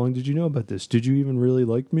this? How long did you know about this? Did you even really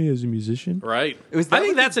like me as a musician? Right. Was that I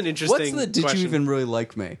think what that's an interesting What's the did question. you even really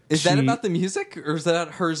like me? Is that She- about the music or is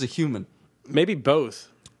that her as a human? Maybe both.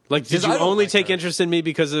 Like, did Because you I don't only like take her. interest in me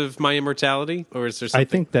because of my immortality? Or is there something? I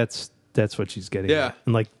think that's what she's getting Yeah. at.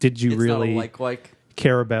 And like, did you It's really not a like.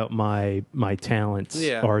 care about my talents?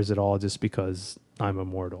 Yeah. Or is it all just because I'm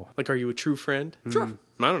immortal? Like, are you a true friend? Sure.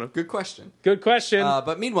 I don't know. Good question. Good question.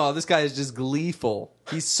 But meanwhile, this guy is just gleeful.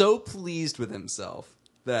 He's so pleased with himself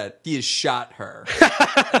that he has shot her.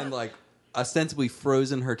 And like, ostensibly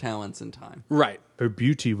frozen her talents in time. Right. Her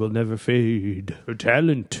beauty will never fade. Her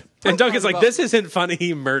talent. And Duncan's like, about- this isn't funny.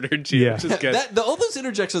 He murdered you, Yeah. which is good. All those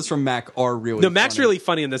interjections from Mac are really No, Mac's funny. really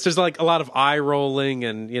funny in this. There's like a lot of eye rolling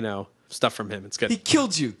and, stuff from him. It's good. He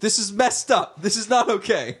killed you. This is messed up. This is not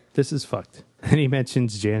okay. This is fucked. And he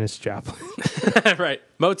mentions Janis Joplin. Right.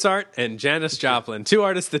 Mozart and Janis Joplin, two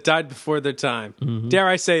artists that died before their time. Mm-hmm. Dare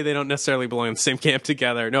I say they don't necessarily belong in the same camp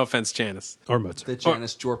together. No offense, Janis. Or Mozart. The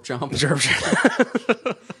Janice Jorp Jump.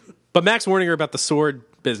 But Mac's warning her about the sword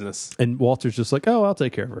business. And Walter's just like, oh, I'll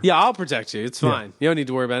take care of her. Yeah, I'll protect you. It's fine. You don't need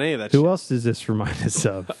to worry about any of that Who shit. else does this remind us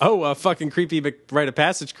of? Oh, fucking creepy rite of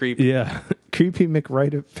passage creep. Yeah. Creepy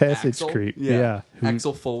McRite of Passage Axel? Creep. Yeah. Yeah.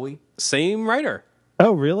 Axel Foley. Same writer.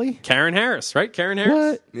 Oh, really? Karen Harris, right? Karen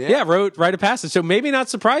Harris. What? Yeah, wrote Rite of Passage. So maybe not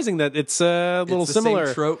surprising that it's a little It's the similar.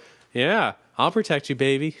 same trope. Yeah, I'll protect you,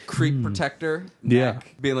 baby. Creep protector. Yeah.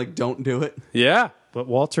 Mac being like, don't do it. Yeah. But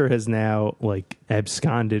Walter has now,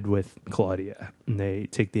 absconded with Claudia. And they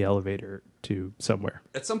take the elevator to somewhere.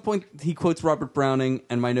 At some point, he quotes Robert Browning,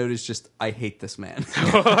 and my note is just, I hate this man.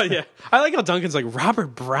 Oh, yeah. I like how Duncan's like,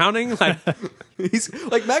 Robert Browning? Like, He's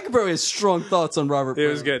like, McEnroe has strong thoughts on Robert it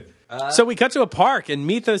Browning. was good. So we cut to a park, and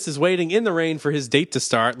Mythos is waiting in the rain for his date to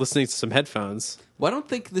start, listening to some headphones. Well, I don't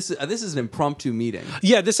think this is an impromptu meeting.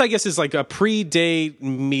 Yeah, this, I guess, is like a pre-date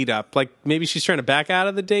meetup. Like, maybe she's trying to back out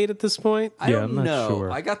of the date at this point. I Yeah, don't I'm not know.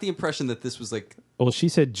 sure. I got the impression that this was like, Well, she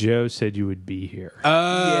said Joe said you would be here.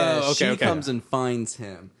 yeah, okay, she okay. comes and finds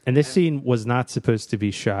him. And this scene was not supposed to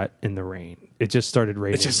be shot in the rain. It just started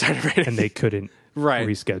raining. just started raining. And they couldn't Right.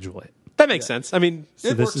 reschedule it. That makes sense. I mean,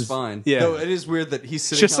 It this works is- fine. yeah. Though it is weird that he's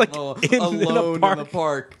sitting just like alone in a in the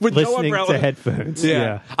park. with no Listening umbrella. to headphones.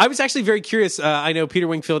 Yeah. I was actually very curious. I know Peter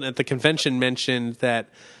Wingfield at the convention mentioned that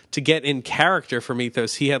to get in character for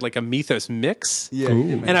Mythos, he had like a Mythos mix. Yeah, he did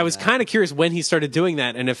mention And I was that. kind of curious when he started doing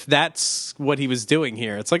that and if that's what he was doing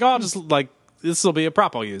here. It's like, oh, I'll just like, this will be a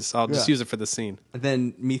prop I'll use. I'll just Yeah. use it for the scene. And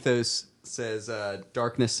then Mythos says,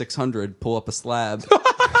 Darkness 600, pull up a slab.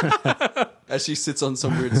 As she sits on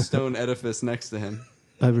some weird stone edifice next to him.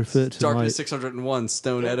 I refer to my Darkness 601,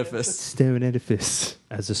 stone edifice. stone edifice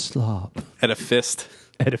as a slob. At a fist.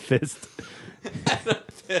 Edifice.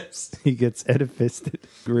 He gets edificed.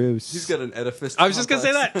 Gross. He's got an edifice. I was just going to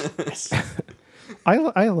say complex. that.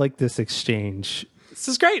 I like this exchange. This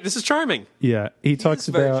is great. This is charming. Yeah, he talks is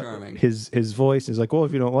very about charming. his voice. He's like, well,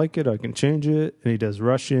 if you don't like it, I can change it. And he does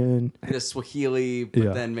Russian. He does Swahili, but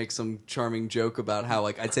Yeah. then makes some charming joke about how,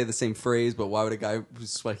 like, I'd say the same phrase, but why would a guy who's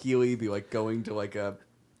Swahili be, like, going to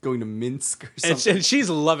Minsk or something? And she's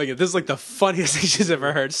loving it. This is like the funniest thing she's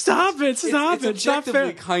ever heard. Stop it. Stop it's it. Stop objectively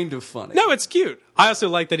it. kind of funny. No, it's cute. I also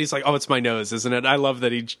like that he's like, oh, it's my nose, isn't it? I love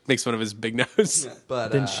that he makes fun of his big nose.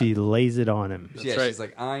 But Then she lays it on him. yeah, right. she's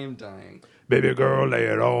like, I am dying. Baby girl, lay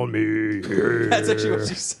it on me. That's actually what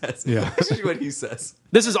she says. Yeah. That's actually what he says.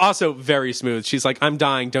 This is also very smooth. She's like, I'm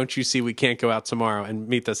dying. Don't you see we can't go out tomorrow? And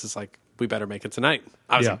Mythos is like, we better make it tonight.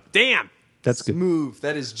 I was Yeah. like, damn. That's good. Smooth.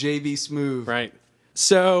 That is JB Smooth. Right.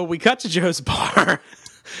 So we cut to Joe's bar.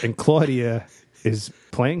 And Claudia is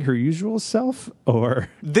playing her usual self, or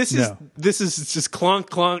This is No. this is just clonk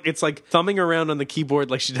clonk. It's like thumbing around on the keyboard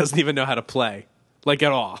like she doesn't even know how to play. Like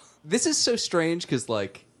at all. This is so strange because,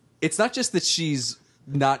 like, it's not just that she's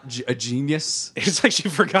not a genius. It's like she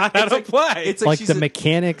forgot how to play. It's like she's the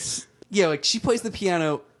mechanics. yeah, like she plays the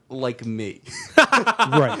piano like me.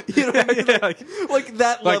 Right. You know what I mean? Yeah, like, Like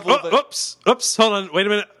that like level. oh, oops, hold on, wait a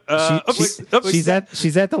minute.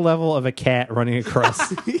 She's at the level of a cat running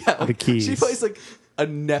across yeah, the keys. She plays like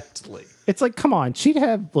ineptly. It's like, come on, she'd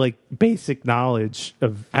have like basic knowledge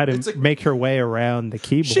of how to It's like- make her way around the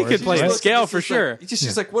keyboard. She could play She a looks- scale it's for just sure. Like,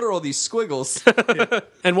 she's like, what are all these squiggles?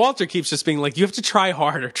 And Walter keeps just being like, you have to try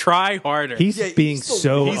harder, try harder. He's Yeah, being he's so-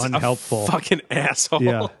 so He's unhelpful. a fucking asshole.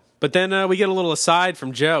 Yeah. But then we get a little aside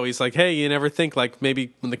from Joe. He's like, hey, you never think like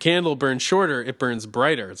maybe when the candle burns shorter, it burns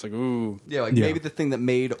brighter. It's like, ooh. Yeah, like Yeah. maybe the thing that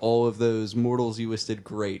made all of those mortals you listed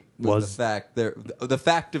great was Was- the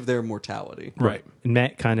fact of their mortality. Right. And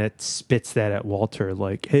Matt kind of spits that at Walter,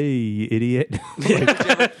 like, "Hey, you idiot!"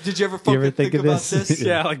 Did you ever fucking ever think of about this? this?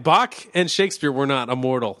 Yeah, like Bach and Shakespeare were not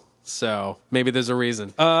immortal. So maybe there's a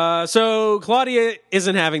reason. So Claudia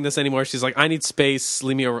isn't having this anymore. She's like, I need space.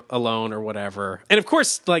 Leave me alone or whatever. And of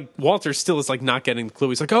course, like Walter still is like not getting the clue.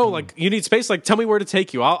 He's like, oh, like you need space. Like tell me where to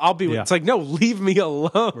take you. I'll be. Yeah. It's like, no, leave me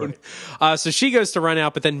alone. So she goes to run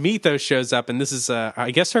out, but then Mythos shows up, and this is,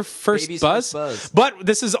 I guess, her first Baby's buzz. first buzz. But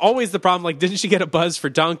this is always the problem. Like, didn't she get a buzz for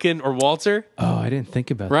Duncan or Walter? Oh, I didn't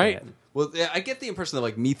think about Right. that. Well, yeah, I get the impression that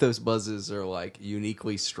like Mythos buzzes are like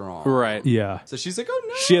uniquely strong. Right. Yeah. So she's like, oh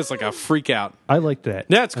no. She has like a freak out. I like that.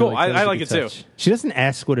 Yeah, it's cool. that. I It's a like good it too. touch. She doesn't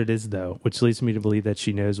ask what it is, though, which leads me to believe that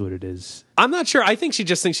she knows what it is. I'm not sure. I think she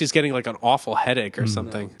just thinks she's getting like an awful headache or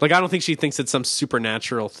something. Like, I don't think she thinks it's some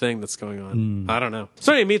supernatural thing that's going on. I don't know.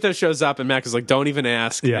 So anyway, Mythos shows up and Mac is like, don't even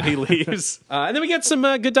ask. Yeah. And he leaves. And then we get some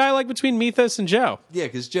good dialogue between Mythos and Joe. Yeah,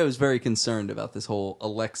 because Joe's very concerned about this whole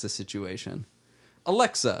Alexa situation.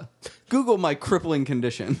 Alexa, Google my crippling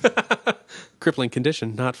condition. Crippling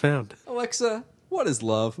condition not found. Alexa, what is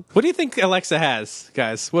love? What do you think Alexa has,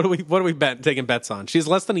 guys? What are we taking bets on? She has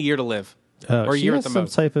less than a year to live. Or a She year has at the some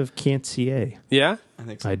most. type of can't see a. Yeah? I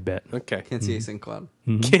think so. I'd bet. Okay. Can't see a St. Cloud.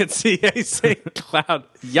 Can't see a St. Cloud.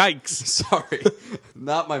 Yikes. Sorry.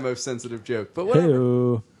 Not my most sensitive joke, but whatever.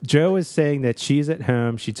 Hey-o. Joe is saying that she's at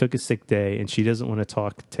home, she took a sick day, and she doesn't want to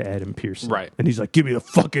talk to Adam Pearson. Right. And he's like, give me the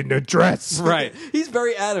fucking address. Right. He's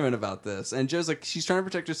very adamant about this. And Joe's like, she's trying to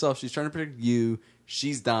protect herself. She's trying to protect you.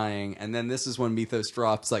 She's dying. And then this is when Mythos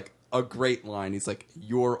drops like a great line. He's like,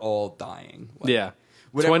 you're all dying. Like, Yeah.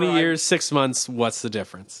 whatever 20 years, 6 months, what's the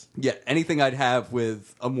difference? Yeah, anything I'd have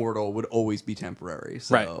with a mortal would always be temporary.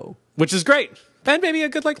 So. Right. Which is great. And maybe a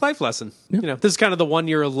good like life lesson. You know, this is kind of the 1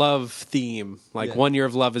 year of love theme. Like Yeah. 1 year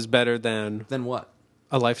of love is better than Then what?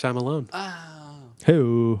 a lifetime alone.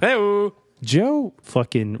 Hey-o. Hey, Joe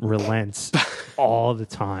fucking relents all the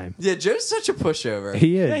time. Yeah, Joe's such a pushover.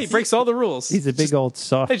 He is. yeah, he breaks all the rules. He's a big old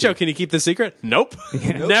soft. Hey, Joe, can you keep the secret? Nope.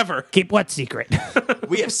 Never. Keep what secret?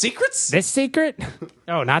 We have secrets? This secret?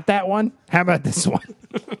 Oh, not that one. How about this one?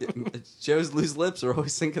 Joe's loose lips are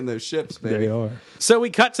always sinking those ships, baby. They are. So we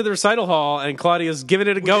cut to the recital hall, and Claudia's giving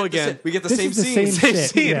it a go again. We get the This same is the scene. same Same shit,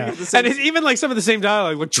 scene. yeah. And it's even like some of the same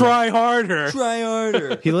dialogue. Like, try harder. Try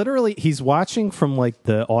harder. He literally, he's watching from like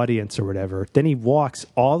the audience or whatever. Then he walks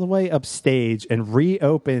all the way upstage and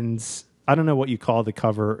reopens, I don't know what you call the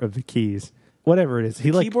cover of the Keys. Whatever it is.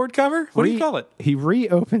 He like Keyboard cover? What do you call it? He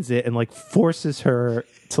reopens it and like forces her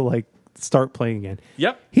to like start playing again.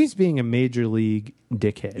 Yep. He's being a major league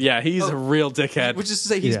dickhead. Yeah, he's a real dickhead. Which is to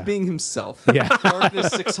say, he's Yeah. being himself. Yeah.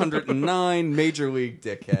 Darkness 609, Major League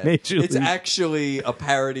dickhead. Major it's League. actually a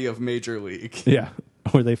parody of Major League. Yeah.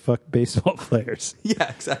 Or they fuck baseball players. Yeah,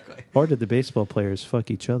 exactly. Or did the baseball players fuck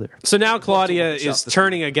each other? So now Claudia Walter is shot the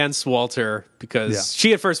turning against Walter because Yeah.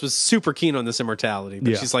 she at first was super keen on this immortality.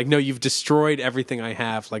 But Yeah. she's like, no, you've destroyed everything I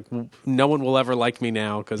have. Like, no one will ever like me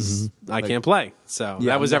now because I can't play. So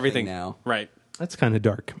Yeah, that was nothing everything. now. Right. That's kind of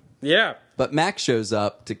dark. Yeah. But Mac shows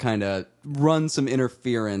up to kind of run some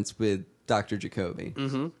interference with Dr. Jacoby.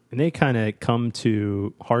 And they kind of come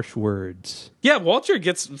to harsh words. Yeah, Walter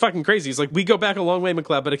gets fucking crazy. He's like, we go back a long way,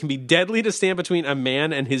 McLeod, but it can be deadly to stand between a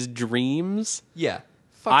man and his dreams. Yeah.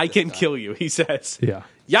 Fuck I this can guy. kill you, he says. Yeah.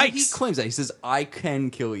 He Yikes. claims that. He says, I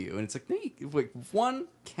can kill you. And it's like, no, wait, one,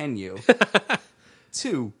 can you?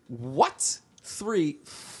 Two, what? Three,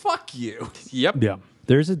 fuck you. Yep. Yeah.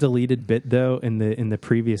 There's a deleted bit though in the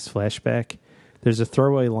previous flashback. There's a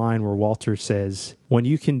throwaway line where Walter says, "When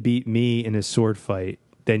you can beat me in a sword fight,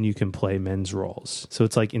 then you can play men's roles." So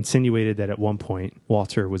it's like insinuated that at one point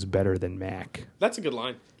Walter was better than Mac That's a good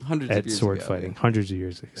line. Hundreds of at years sword ago. fighting, hundreds of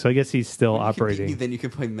years ago. So I guess he's still You can beat me, operating then you can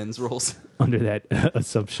play men's roles. under that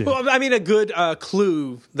assumption. Well, I mean, a good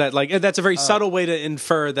clue that, like, that's a very subtle way to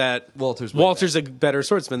infer that Walter's way Walter's a better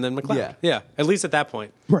swordsman than McLeod. Yeah. At least at that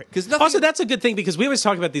point. Right. Because nothing. Also, that's a good thing because we always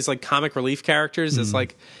talk about these like comic relief characters as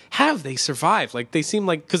like, how have they survived? Like, they seem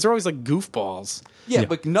like, because they're always like goofballs. yeah,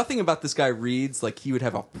 but nothing about this guy reads like he would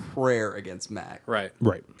have a prayer against Mac. Right.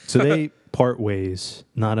 Right. So they part ways,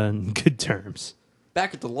 not on good terms.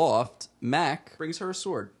 Back at the loft, Mac brings her a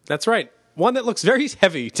sword. That's right. One that looks very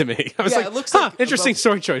heavy to me. I was Yeah, like, it looks huh, like interesting above-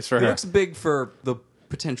 sword choice for It her. looks big for the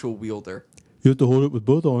potential wielder. You have to hold it with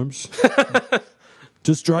both arms.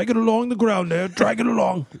 Just drag it along the ground there. Drag it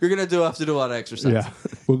along. You're gonna have to do a lot of exercise. Yeah.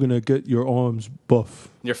 We're going to get your arms buff.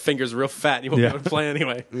 Your finger's real fat and you won't Yeah. be able to play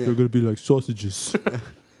anyway. They're going to be like sausages.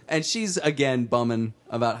 And she's again bumming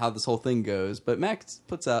about how this whole thing goes, but Mac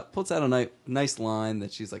puts out a nice line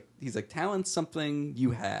that he's like, talent's something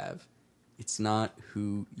you have. It's not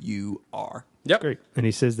who you are. Yep. Great. And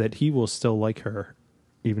he says that he will still like her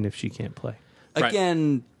even if she can't play. Right.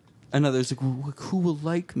 Again, another's like, well, who will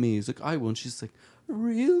like me? He's like, I will. And she's like,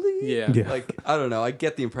 really? Yeah. Yeah. Like, I don't know. I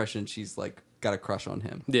get the impression she's like got a crush on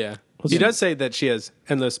him. Yeah. He does say that she has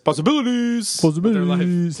endless possibilities. with her life.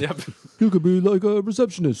 Possibilities. Yep. You could be like a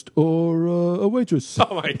receptionist or a waitress.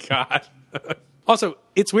 Oh my God. Also,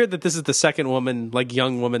 it's weird that this is the second woman, like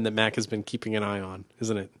young woman, that Mac has been keeping an eye on,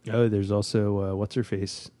 isn't it? Oh, there's also what's her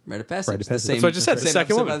face? Rite of Passage. Rite of Passage. That's what I just said. The same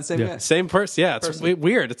second episode woman. by the same Yeah. guy. Same person. Yeah, it's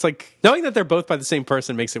weird. It's like knowing that they're both by the same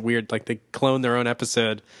person makes it weird. Like they cloned their own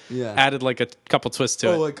episode, Yeah. added like a couple twists to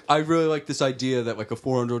Oh, it. like I really like this idea that like a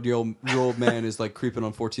 400-year-old man is like creeping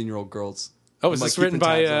on 14-year-old girls. Oh, is I'm, this like, written keeping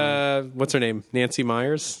by tabs on what's her name? Nancy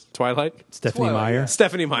Myers, Twilight. Stephanie Twilight, Meyer. yeah.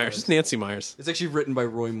 Stephanie Myers, Nancy Myers. It's actually written by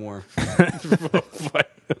Roy Moore.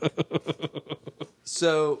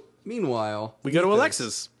 So, meanwhile, We go to Mythos-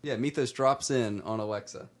 Alexa's. Yeah, Mythos drops in on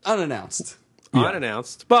Alexa, unannounced.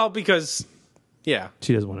 Unannounced. Well, because yeah,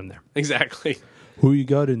 She doesn't want him there. exactly. Who you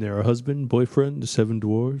got in there? A husband, boyfriend, the 7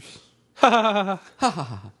 dwarves?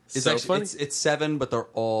 It's So actually funny. it's 7, but they're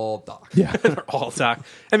all Doc. Yeah. They're all talk.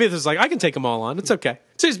 I mean, there's like I can take them all on. It's okay.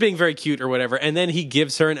 So he's being very cute or whatever, and then he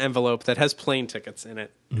gives her an envelope that has plane tickets in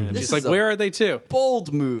it, and This she's like, is a- "Where are they to?"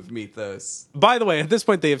 Bold move, Mythos. By the way, at this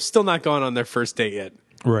point, they have still not gone on their first date yet.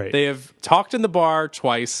 Right. They have talked in the bar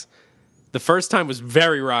twice. The first time was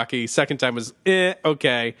very rocky. Second time was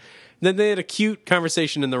okay. Then they had a cute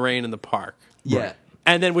conversation in the rain in the park. Yeah.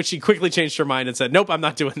 And then, which she quickly changed her mind and said, "Nope, I'm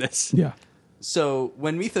not doing this." yeah. So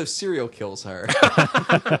when Mythos serial kills her,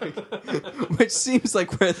 which seems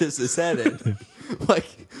like where this is headed, like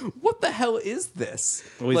what the hell is this?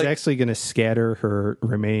 Well, he's Like, actually going to scatter her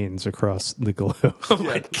remains across the globe. Oh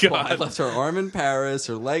my well, I god! left her arm in Paris,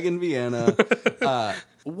 her leg in Vienna.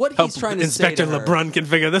 What Hope he's trying to Inspector say to her, LeBrun can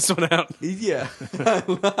figure this one out. yeah,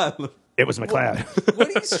 It was McLeod.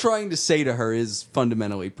 what he's trying to say to her is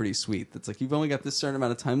fundamentally pretty sweet. It's like you've only got this certain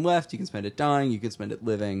amount of time left. You can spend it dying. You can spend it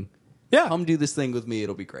living. Yeah, Come do this thing with me.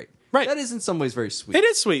 It'll be great. Right. That is in some ways very sweet. it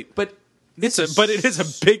is sweet, but but it is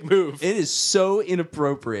a big move. It is so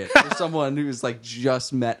inappropriate for someone who's like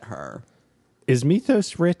just met her. Is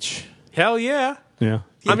Mythos rich? Hell yeah! Yeah.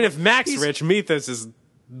 I mean, if Mac's He's- rich, Mythos is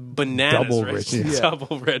bananas Double rich. rich, yeah.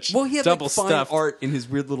 Double rich. Well, he had double like fine stuffed. art in his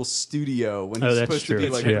weird little studio when Oh, he's that's supposed true. to be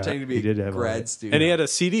like Yeah, pretending to be he did a have grad art. student. And he had a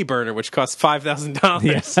CD burner, which cost $5,000.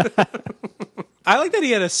 Yes. I like that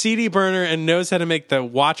he had a CD burner and knows how to make the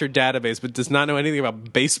Watcher database, but does not know anything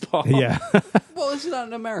about baseball. Yeah. Well, this is not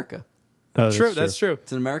in America. Oh, True, that's true.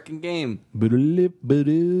 It's an American game.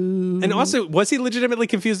 And And also, was he legitimately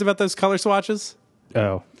confused about those color swatches? oh,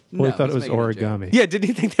 well, No, I thought he's it was making a joke. origami. Yeah, didn't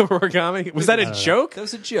he think they were origami? Was that a joke? That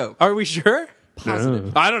was a joke. Are we sure?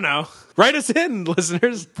 Positive. I don't know. Write us in,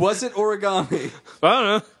 listeners. Was it origami? I don't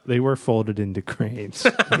know. They were folded into cranes.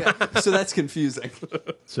 Yeah. So that's confusing.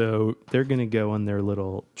 So they're going to go on their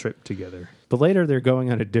little trip together. But later they're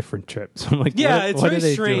going on a different trip. So I'm like, Yeah, what, it's what very are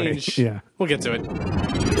they strange. doing? Yeah. We'll get to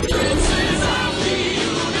it.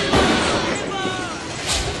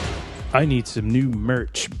 I need some new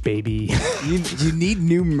merch, baby. You need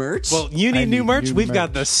new merch? Well, you I need new need merch. new We've got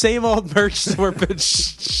merch. the same old merch that we've been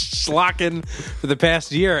schlocking for the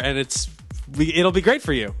past year, and it'll be great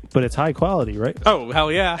for you. But it's high quality, right? Oh,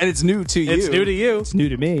 hell yeah. and it's new to you. It's new to you. It's new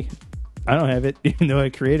to me. I don't have it, even though I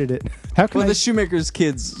created it. How can Well, I? the shoemaker's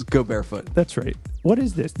kids go barefoot. That's right. What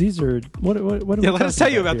is this? These are what? Are Yeah, we let us talking tell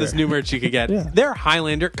you about this here? new merch you could get. Yeah. They're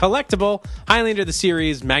Highlander collectible Highlander the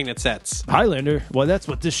series magnet sets. Highlander. Well, that's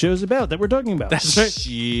what this show's about. That we're talking about. That's right.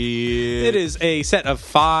 It is a set of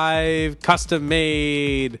 5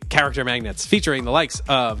 custom-made character magnets featuring the likes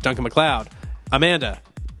of Duncan MacLeod, Amanda,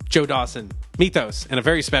 Joe Dawson, Mythos, and a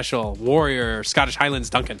very special warrior Scottish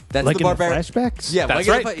Highlands Duncan. That's like the in the barbarian. flashbacks. Yeah, That's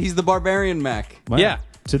like right. He's the barbarian Mac. Wow. Yeah.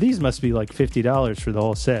 So these must be like $50 for the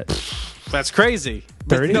whole set. That's crazy.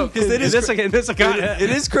 30? No, because it is It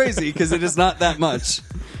is crazy because it is not that much.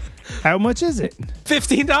 How much is it?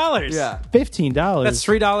 $15. Yeah. $15. That's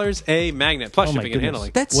 $3 a magnet plus Oh my shipping and goodness.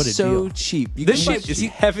 handling. That's What a so deal. cheap. You This can buy shit is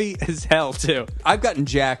cheap. heavy as hell too. I've gotten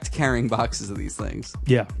jacked carrying boxes of these things.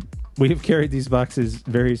 Yeah. We have carried these boxes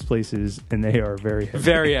various places, and they are very heavy.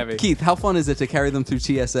 Very heavy. Keith, how fun is it to carry them through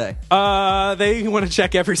TSA? They want to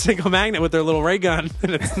check every single magnet with their little ray gun.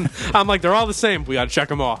 I'm like, they're all the same. We got to check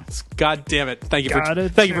them all. God damn it! Thank you for Gotta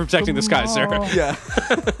protecting the check sky, 'em sir. all. Yeah.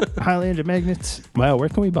 Highlander magnets. Wow, where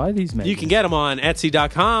can we buy these magnets? You can get them on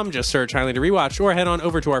Etsy.com. Just search Highlander Rewatch, or head on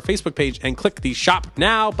over to our Facebook page and click the Shop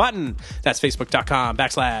Now button. That's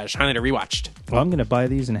Facebook.com/Highlander Rewatched. Well, I'm going to buy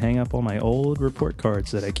these and hang up all my old report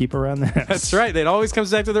cards that I keep around the house. That's right. It always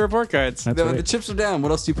comes back to the report cards. That's The right. chips are down.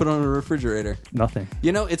 What else do you put on a refrigerator? Nothing.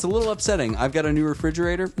 You know, it's a little upsetting. I've got a new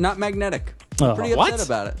refrigerator, not magnetic. I'm Oh. pretty What? upset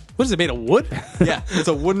about it. What is it made of wood? Yeah, it's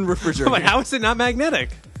a wooden refrigerator. I'm like, how is it not magnetic?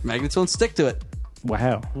 Magnets won't stick to it.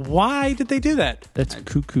 Wow. Why did they do that? That's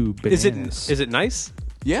cuckoo Is bananas. it nice?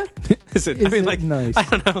 Yeah, Is it? I Is mean, it like, nice? I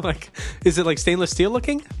don't know. Like, is it like stainless steel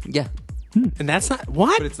looking? yeah, And that's not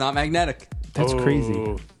what? but it's not magnetic. That's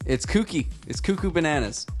crazy. It's kooky. It's cuckoo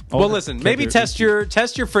bananas. Well, listen, maybe Can't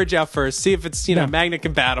test your fridge out first. See if it's No. magnet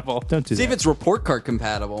compatible. Don't do See if that. it's report card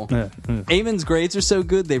compatible. Yeah. Eamon's grades are so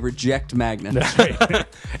good they reject magnets.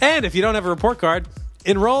 And if you don't have a report card,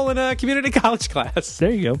 enroll in a community college class. There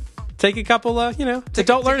you go. Take a couple,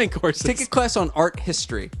 adult learning courses. Take a class on art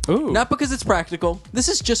history. Ooh. Not because it's practical. This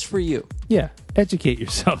is just for you. Yeah. Educate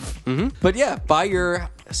yourself But yeah, buy your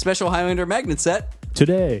special Highlander magnet set.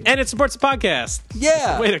 today. And it supports the podcast.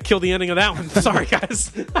 Yeah. Way to kill the ending of that one. Sorry, guys.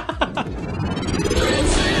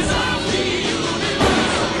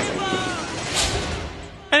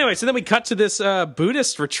 Anyway, so then we cut to this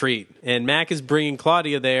Buddhist retreat, and Mac is bringing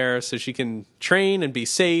Claudia there so she can train and be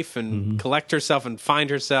safe and collect herself and find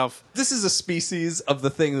herself. This is a species of the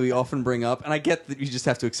thing that we often bring up, and I get that you just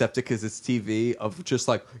have to accept it because it's TV, of just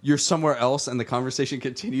like, you're somewhere else and the conversation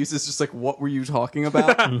continues. It's just like, what were you talking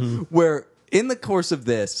about? Where in the course of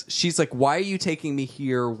this, she's like, why are you taking me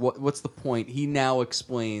here? What's the point? He now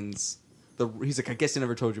explains... He's like, I guess I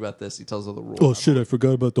never told you about this. He tells her the rules. Oh shit! I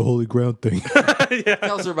forgot about the holy ground thing.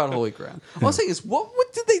 Tells her about Holy Ground. All I'm saying is, what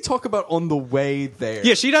did they talk about on the way there?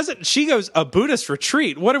 Yeah, she doesn't. She goes, a Buddhist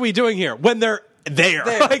retreat. What are we doing here? When they're there.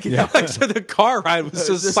 So the car ride was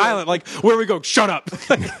just silent. Like, where we go? Shut up.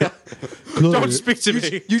 Don't speak to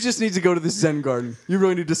me. You just need to go to the Zen garden. You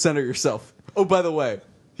really need to center yourself. Oh, by the way,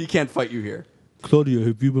 he can't fight you here. Claudia,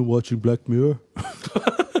 have you been watching Black Mirror?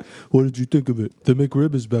 What did you think of it? The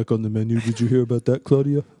McRib is back on the menu. Did you hear about that,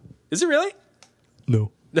 Claudia? Is it really?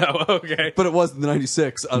 No. No, okay. But it was in the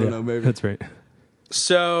 96. I don't know, maybe. That's right.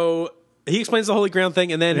 So he explains the Holy Ground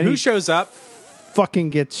thing, and then who shows up? Fucking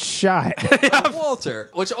gets shot. Walter.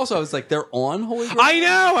 Which also, I was like, they're on Holy Ground? I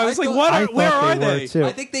know. I was like, thought- where are they were, they? too.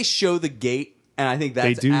 I think they show the gate, and I think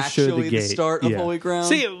that's They do show the actually the gate, start of yeah. Holy Ground.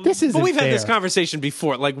 See, This but isn't we've had this fair. conversation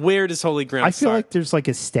before. Like, where does Holy Ground I feel start? like there's like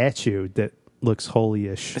a statue that looks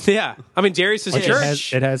holy-ish. Yeah. I mean, Darius' Like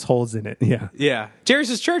church. it has holes in it. Yeah. Yeah.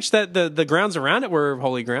 Darius' church, that the grounds around it were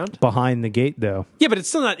holy ground. Behind the gate, though. Yeah, but it's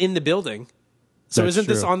still not in the building. So That's isn't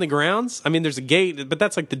this true. on the grounds? I mean, there's a gate, but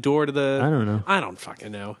that's like the door to the... I don't know. I don't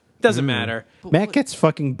fucking know. Doesn't matter. Matt gets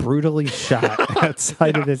fucking brutally shot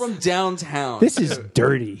outside of this. From downtown. This is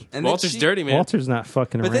dirty. And then Walter's dirty, man. Walter's not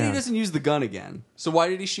fucking But around. then he doesn't use the gun again. So why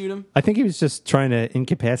did he shoot him? I think he was just trying to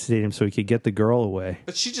incapacitate him so he could get the girl away.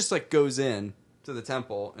 But she just like goes in to the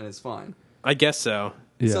temple and it's fine. I guess so.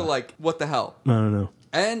 Yeah. So like, what the hell? I don't know.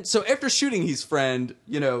 And so after shooting his friend,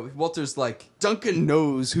 Walter's like, Duncan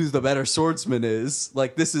knows who the better swordsman is.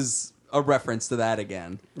 Like, this is a reference to that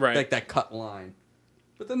again. Right. Like that cut line.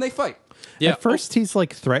 But then they fight. Yeah. At first, he's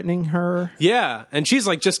like threatening her. Yeah. And she's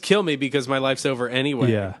like, just kill me because my life's over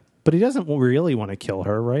anyway. Yeah. But he doesn't really want to kill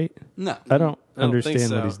her, right? No. I don't think understand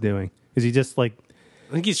so. what he's doing. Is he just like,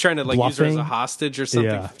 I think he's trying to like use her as a Bluffing? hostage or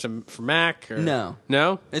something Yeah. for Mac. Or... No.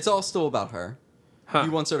 No? It's all still about her. Huh. He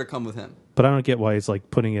wants her to come with him. but I don't get why he's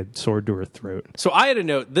like putting a sword to her throat. So I had a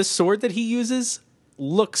note. This sword that he uses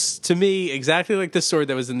looks to me exactly like the sword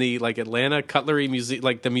that was in the like Atlanta Cutlery Museum,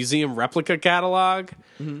 like the museum replica catalog,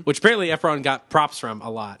 which apparently Efron got props from a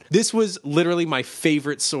lot. This was literally my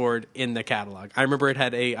favorite sword in the catalog. I remember it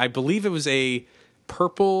had I believe it was a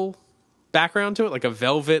purple background to it, like a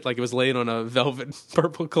velvet, like it was laid on a velvet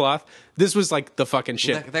purple cloth. This was like the fucking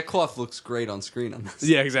shit. That cloth looks great on screen on this.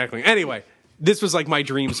 Yeah, exactly. Anyway, this was like my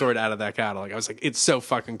dream sword out of that catalog. I was like, it's so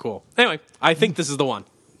fucking cool. Anyway, I think this is the one.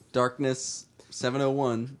 Darkness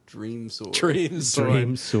 701 Dream Sword. Dream sword.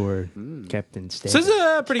 Dream sword. Captain Stab. So this is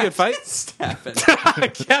a pretty good fight. Staffin.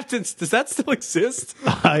 Captains, does that still exist?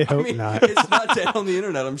 I hope I mean, not. it's not dead on the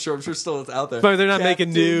internet. I'm sure still it's out there. But they're not making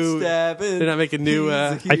Captain new- Staffin, they're not making new, he's a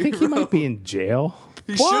I I think he hero. might be in jail.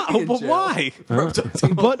 He Why? should be in But jail. why?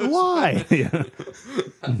 But why? Yeah.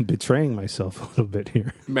 I'm betraying myself a little bit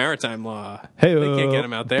here. Maritime law. Hey, They can't get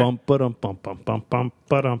him out there. Bump, bump, bump, bump, bump, bump,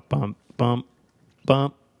 bump, bump, bump,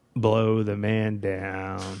 bump. Blow the man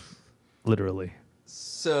down. Literally.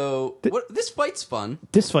 So this fight's fun.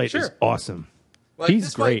 This fight is Sure. awesome. Like, He's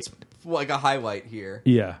this great. fight's like a highlight here.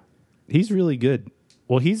 Yeah. He's really good.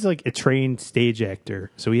 Well, he's like a trained stage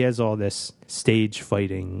actor, so he has all this stage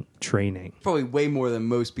fighting training. Probably way more than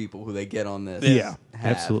most people who they get on this. Yeah,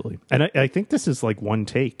 have. absolutely. And I think this is like one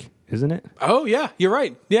take, isn't it? Oh, yeah, you're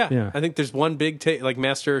right. Yeah. Yeah. I think there's one big like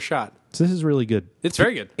master shot. So this is really good. It's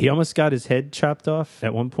very good He almost got his head chopped off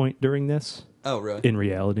at one point during this, Oh, really? in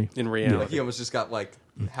reality. in reality. He almost just got like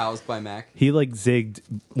housed by Mac. He like zigged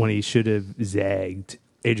when he should have zagged.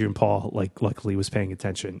 Adrian Paul, like, luckily was paying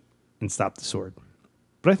attention and stopped the sword.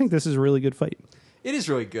 But I think this is a really good fight. It is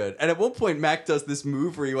really good. And at one point, Mac does this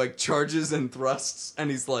move where he like charges and thrusts,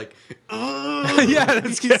 and he's like, "Ugh." Yeah,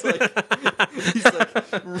 that's he's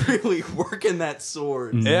like really working that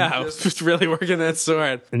sword. Yeah, just really working that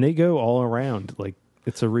sword. And they go all around. Like,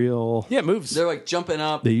 it's a real... Yeah, it moves. They're like jumping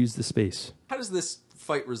up. They use the space. How does this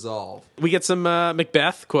fight resolve? We get some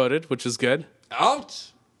Macbeth quoted, which is good.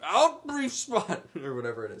 Out, brief spot, or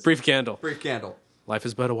whatever it is. Brief candle. Brief candle. Life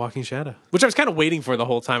is but a walking shadow. Which I was kind of waiting for the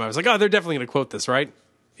whole time. I was like, oh, they're definitely going to quote this, right?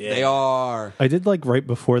 Yeah. They are. I did like right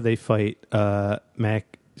before they fight,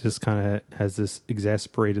 Mac just kind of has this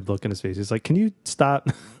exasperated look in his face. He's like, can you stop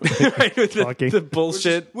Right, with talking? the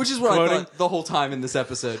bullshit. Which is what quoting. I thought the whole time in this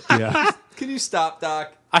episode. Yeah. Can you stop,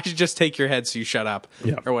 Doc? I should just take your head so you shut up,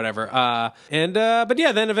 Yeah. or whatever. But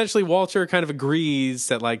yeah, then eventually Walter kind of agrees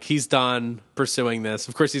that like he's done pursuing this.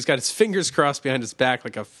 Of course, he's got his fingers crossed behind his back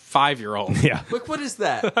like a 5-year-old. Yeah. Look, what is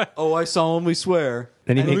that? Oh, I solemnly swear.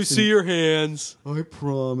 Then he Let me makes see your hands. I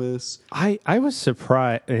promise. I was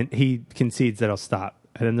surprised, and he concedes that I'll stop.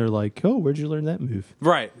 And then they're like, oh, where'd you learn that move?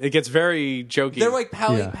 Right. It gets very jokey. They're like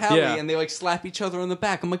pally, Yeah. and they like slap each other on the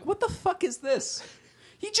back. I'm like, what the fuck is this?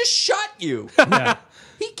 He just shot you. Yeah.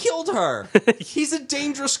 He killed her. He's a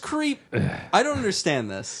dangerous creep. I don't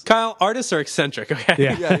understand this. Kyle, artists are eccentric, okay?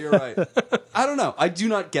 Yeah. Yeah, you're right. I don't know. I do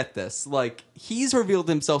not get this. Like, he's revealed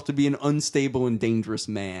himself to be an unstable and dangerous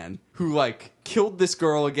man who, like, killed this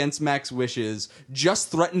girl against Mac's wishes,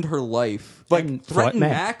 just threatened her life. Like, And threatened fought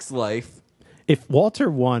Mac. Mac's life. If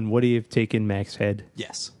Walter won, would he have taken Mac's head?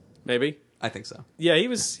 Yes, Maybe. I think so. Yeah,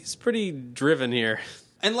 he's pretty driven here.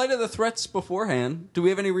 In light of the threats beforehand, do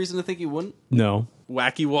we have any reason to think he wouldn't? No.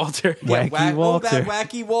 Wacky Walter. Wacky Walter. Oh, that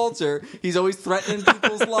wacky Walter. He's always threatening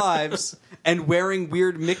people's lives and wearing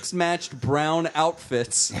weird mixed-matched brown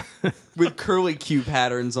outfits with curly Q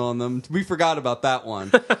patterns on them. We forgot about that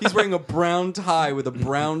one. He's wearing a brown tie with a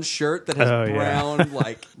brown shirt that has Oh, yeah. brown,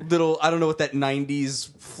 like, little, I don't know what that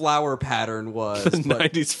 90s flower pattern was. The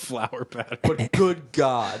but, 90s flower pattern. but good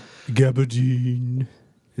God. Gabardine.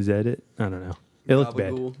 Is that it? I don't know. It looked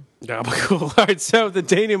bad. Gabagool. Oh, cool. All right, so the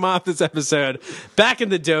denouement this episode, back in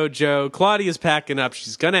the dojo, Claudia's packing up.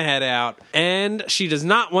 She's going to head out, and she does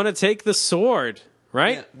not want to take the sword,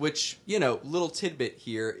 right? Yeah, which, you know, little tidbit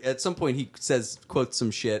here. At some point, he quotes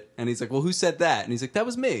some shit, and he's like, well, who said that? And he's like, that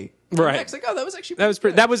was me. And Right. Mac's like, oh, that was actually That was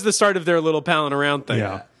pretty good. that was the start of their little palling around thing.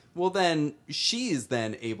 Yeah. Well, then she is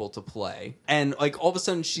then able to play, and like all of a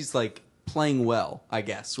sudden she's like playing well, I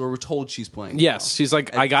guess, or we're told she's playing. Yes, well. she's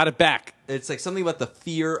like, I got it back. It's like something about the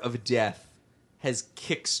fear of death has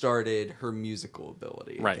kickstarted her musical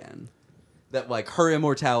ability Right. again. That like her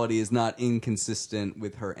immortality is not inconsistent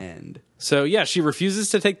with her end. So yeah, she refuses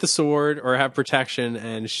to take the sword or have protection,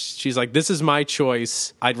 and she's like, "This is my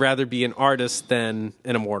choice. I'd rather be an artist than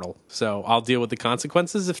an immortal. So I'll deal with the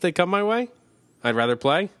consequences if they come my way. I'd rather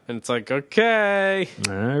play." And it's like, okay.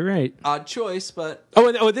 All right. Odd choice, but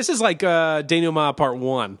This is like denouement part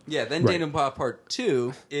 1. yeah. Then Right. Denouement Part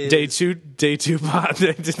 2 is Day two pot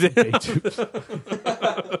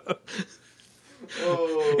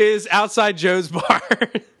is outside Joe's bar.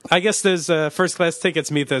 I guess those first class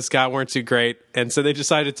tickets Mythos got weren't too great, and so they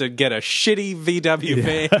decided to get a shitty VW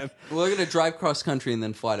van. Well, they're going to drive cross country and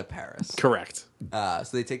then fly to Paris. Correct. So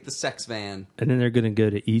they take the sex van. And then they're going to go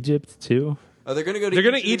to Egypt, too? Oh, they're going to go to They're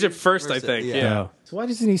going to Egypt first, I think. Yeah. Oh. So why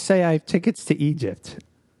doesn't he say I have tickets to Egypt?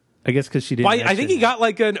 I guess because she didn't. Well, I think mention he got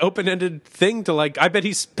like an open-ended thing to like. I bet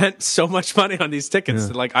he spent so much money on these tickets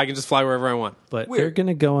that like I can just fly wherever I want. But Weird. they're going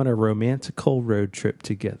to go on a romantical road trip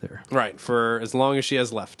together. Right, for as long as she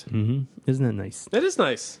has left. Isn't that nice? It is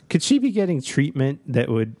nice. Could she be getting treatment that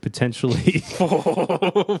would potentially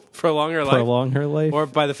Prolong her life. prolong her life? Or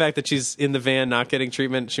by the fact that she's in the van not getting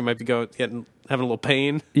treatment, she might be having a little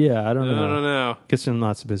pain. Yeah, I don't know. I don't know. Guess I'm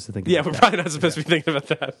not supposed to think Yeah, about we're that. probably not supposed to be thinking about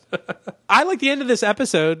that. I like the end of this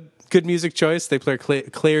episode. Good music choice. They play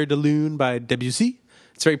Claire de Lune by Debussy.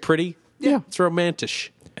 It's very pretty. Yeah. It's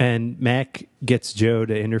romantic. And Mac gets Joe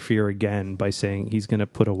to interfere again by saying he's going to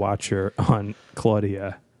put a watcher on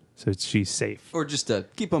Claudia so she's safe. Or just to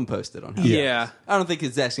keep them posted on how. Yeah. I don't think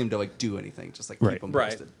he's asking him to like do anything. Just like Right. keep them Right.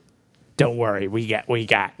 posted. Don't worry, we got it. We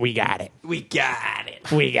got it. We got it.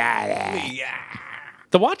 We got it.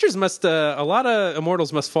 The Watchers must, a lot of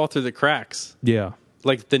Immortals must fall through the cracks. Yeah.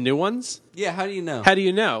 Like the new ones? Yeah. How do you know? How do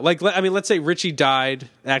you know? Like, I mean, let's say Richie died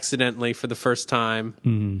accidentally for the first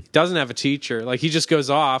time. Doesn't have a teacher. Like, he just goes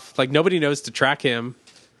off. Like, nobody knows to track him.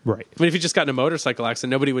 Right. I mean, if he just got in a motorcycle accident,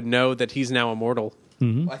 nobody would know that he's now immortal.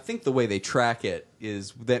 I think the way they track it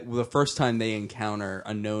is that the first time they encounter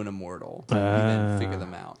a known immortal, you then figure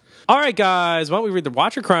them out. All right, guys, why don't we read the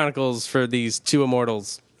Watcher Chronicles for these two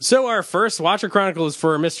immortals? So our first Watcher Chronicle is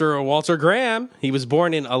for Mr. Walter Graham. He was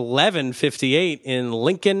born in 1158 in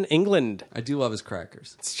Lincoln, England. I do love his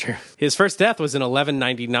crackers. It's true. His first death was in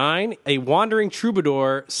 1199, a wandering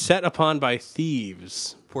troubadour set upon by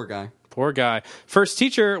thieves. Poor guy. Poor guy. First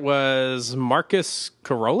teacher was Marcus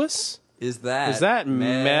Carolus. Is that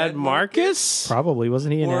Mad Marcus? Probably.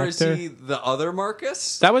 Wasn't he an Or actor? is he the other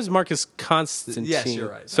Marcus? That was Marcus Constantine. Yes, you're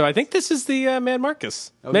right. So I think this is the Mad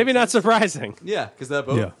Marcus. That Maybe makes not surprising. Yeah, because they're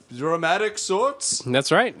both Yeah. dramatic sorts.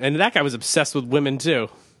 That's right. And that guy was obsessed with women, too.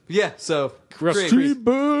 Yeah, so Real great. street-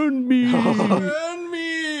 Burn me. And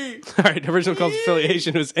me. All right, original cult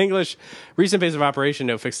affiliation was English. Recent base of operation,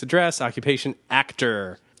 no fixed address. Occupation,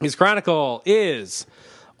 actor. His chronicle is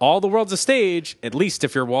all the world's a stage, at least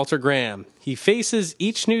if you're Walter Graham. He faces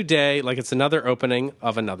each new day like it's another opening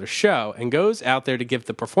of another show and goes out there to give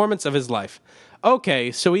the performance of his life.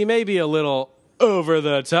 Okay, so he may be a little over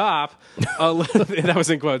the top, that was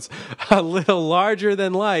in quotes, a little larger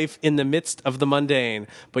than life in the midst of the mundane,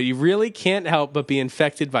 but you really can't help but be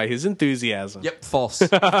infected by his enthusiasm. Yep, false.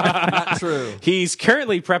 Not true. He's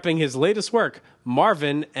currently prepping his latest work,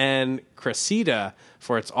 Marvin and Cressida,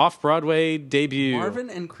 for its off-Broadway debut. Marvin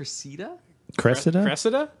and Cressida? Cressida?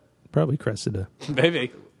 Cressida? Probably Cressida.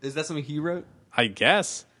 Maybe. Is that something he wrote? I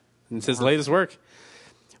guess. It's his latest work.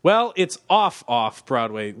 Well, it's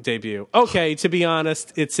off-Broadway debut. Okay, to be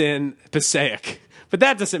honest, it's in Passaic. But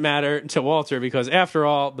that doesn't matter to Walter because, after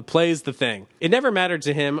all, the play's the thing. It never mattered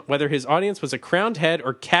to him whether his audience was a crowned head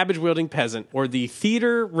or cabbage-wielding peasant or the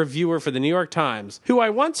theater reviewer for the New York Times, who I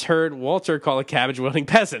once heard Walter call a cabbage-wielding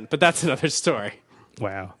peasant, but that's another story.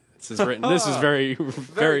 Wow. This is written. This is very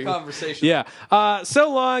conversational. Yeah.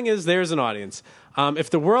 So long as there's an audience. If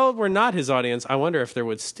the world were not his audience, I wonder if there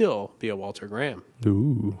would still be a Walter Graham.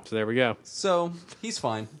 Ooh. So there we go. So he's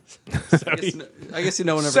fine. I guess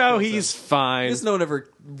no one ever. So kills he's him. I fine. guess no one ever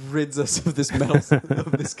rids us of this metal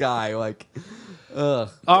of this guy. Like, ugh.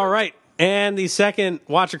 All right. And the second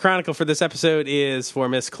Watcher Chronicle for this episode is for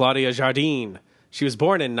Miss Claudia Jardine. She was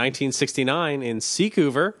born in 1969 in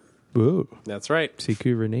Seacouver. Ooh. That's right.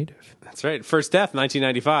 Seacouver native. That's right. First death,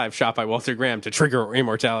 1995, shot by Walter Graham to trigger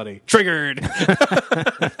immortality. Triggered.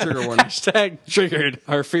 Trigger warning. Hashtag triggered.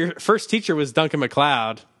 Our first teacher was Duncan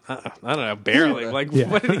MacLeod. I don't know, barely. Like, Yeah.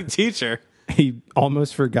 what did he teach her? He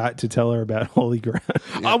almost forgot to tell her about Holy Ground.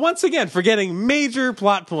 Once again, forgetting major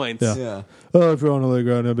plot points. Yeah. Oh, if you're on Holy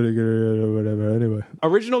Ground, nobody good or whatever. Anyway.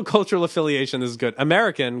 Original cultural affiliation, this is good.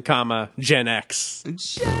 American, Gen X.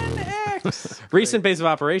 Gen X. Recent base of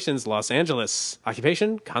operations, Los Angeles.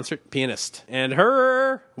 Occupation, concert pianist. And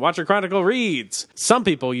her Watcher Chronicle reads, some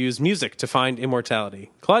people use music to find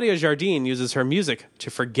immortality. Claudia Jardine uses her music to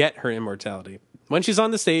forget her immortality. When she's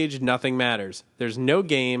on the stage, nothing matters. There's no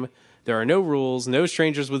game. There are no rules, no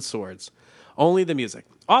strangers with swords. Only the music.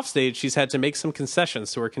 Offstage, she's had to make some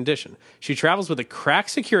concessions to her condition. She travels with a crack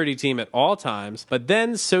security team at all times, but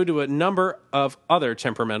then so do a number of other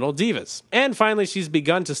temperamental divas. And finally, she's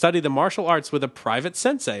begun to study the martial arts with a private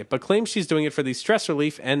sensei, but claims she's doing it for the stress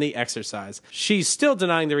relief and the exercise. She's still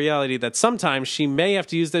denying the reality that sometimes she may have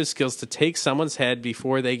to use those skills to take someone's head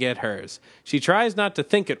before they get hers. She tries not to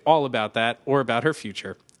think at all about that or about her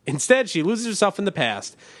future. Instead, she loses herself in the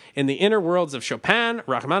past, in the inner worlds of Chopin,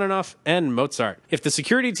 Rachmaninoff, and Mozart. If the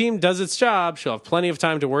security team does its job, she'll have plenty of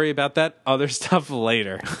time to worry about that other stuff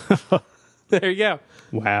later. There you go.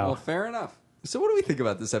 Wow. Well, fair enough. So what do we think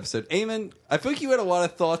about this episode? Eamon, I feel like you had a lot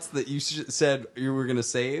of thoughts that you said you were going to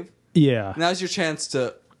save. Yeah. Now's your chance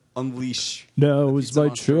to unleash. Now is my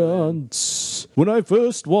Pizza Monster. chance. When I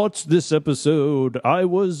first watched this episode, I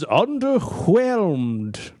was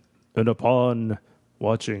underwhelmed. And upon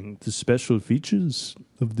watching the special features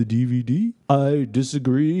of the DVD, I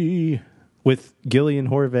disagree with Gillian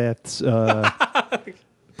Horvath's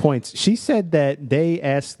points. She said that they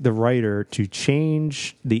asked the writer to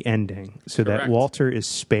change the ending so Correct. that Walter is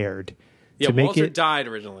spared. Yeah, to make Walter it died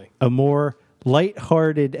originally. a more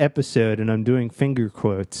lighthearted episode, and I'm doing finger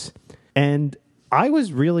quotes. And I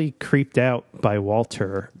was really creeped out by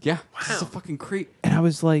Walter. Yeah. This is a fucking creep. And I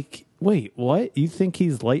was like, wait, what? You think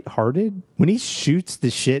he's lighthearted? When he shoots the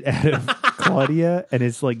shit out of Claudia and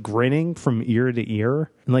is like grinning from ear to ear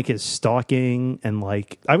and like is stalking and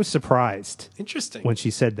like, I was surprised Interesting. when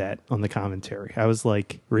she said that on the commentary. I was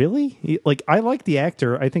like, really? Like, I like the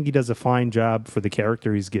actor. I think he does a fine job for the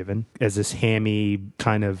character he's given as this hammy,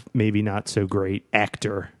 kind of maybe not so great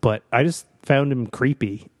actor. But I just found him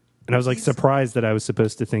creepy. And I was like surprised that I was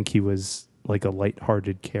supposed to think he was like a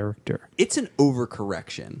lighthearted character. It's an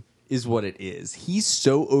overcorrection is what it is. He's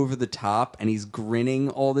so over the top and he's grinning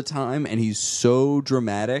all the time and he's so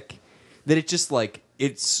dramatic that it just like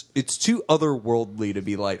it's too otherworldly to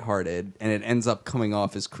be lighthearted, and it ends up coming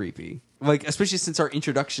off as creepy. Like, especially since our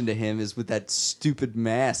introduction to him is with that stupid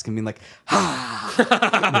mask and being like,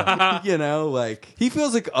 ha! You know, like, he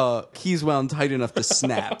feels like he's wound tight enough to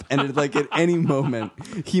snap. And, like, at any moment,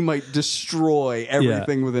 he might destroy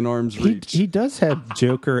everything within arm's reach. He does have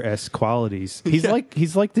Joker-esque qualities. He's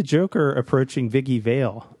like the Joker approaching Viggy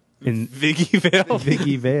Vale. Viggy Vale?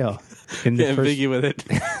 Viggy Vale. In the Can't first... Viggy with it.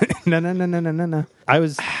 No.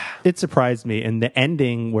 It surprised me. And the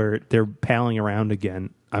ending where they're palling around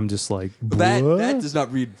again, I'm just like, that what? does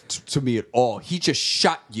not read to me at all. He just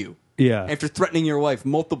shot you. Yeah. After threatening your wife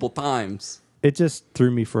multiple times. It just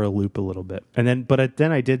threw me for a loop a little bit. And then,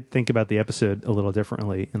 then I did think about the episode a little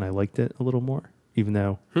differently, and I liked it a little more, even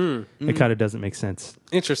though it kind of doesn't make sense.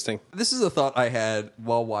 Interesting. This is a thought I had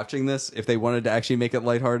while watching this, if they wanted to actually make it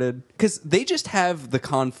lighthearted. Because they just have the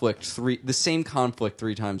same conflict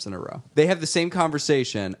 3 times in a row. They have the same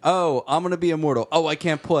conversation. Oh, I'm going to be immortal. Oh, I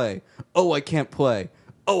can't play. Oh, I can't play.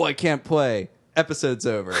 Oh, I can't play. Episode's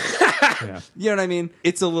over. Yeah. You know what I mean?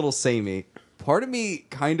 It's a little samey. Part of me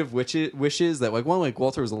kind of wishes that, like, one, like,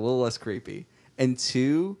 Walter was a little less creepy. And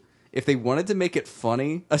 2, if they wanted to make it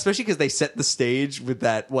funny, especially because they set the stage with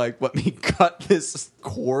that, like, let me cut this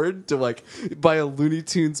cord to, like, by a Looney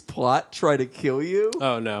Tunes plot, try to kill you.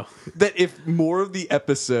 Oh, no. That if more of the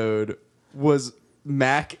episode was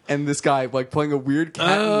Mac and this guy, like, playing a weird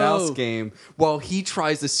cat and mouse game while he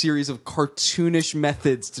tries a series of cartoonish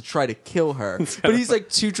methods to try to kill her. But he's, like,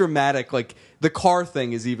 too dramatic. Like, the car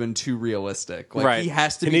thing is even too realistic. Like, right. He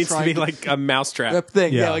has to it be needs trying to be like a mousetrap.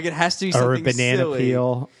 thing. Yeah. Yeah, like, it has to be something Or a banana silly.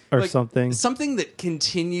 peel or Like, something. Something that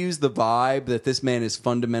continues the vibe that this man is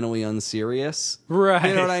fundamentally unserious. Right.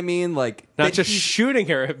 You know what I mean? Like, Not that just he's- shooting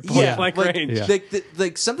her at point blank range. Yeah.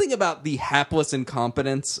 Like something about the hapless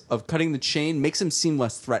incompetence of cutting the chain makes him seem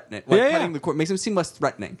less threatening. Like, cutting the cord makes him seem less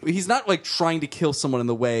threatening. He's not, like, trying to kill someone in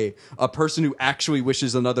the way a person who actually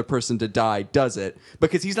wishes another person to die does it,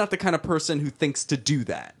 because he's not the kind of person who thinks to do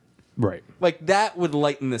that. Right. Like, that would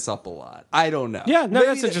lighten this up a lot. I don't know. Yeah, no,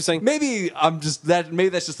 that's interesting. Maybe maybe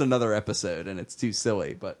that's just another episode and it's too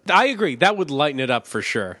silly, but I agree. That would lighten it up for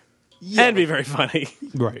sure. Yeah. And be very funny.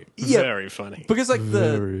 Right. Yeah. Very funny. because, like,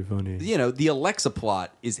 Very funny. the Alexa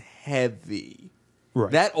plot is heavy.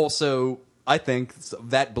 Right. That also, I think,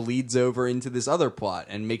 that bleeds over into this other plot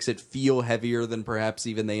and makes it feel heavier than perhaps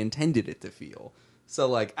even they intended it to feel. So,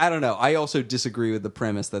 like, I don't know. I also disagree with the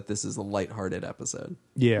premise that this is a lighthearted episode.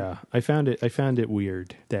 Yeah, I found it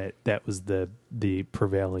weird that was the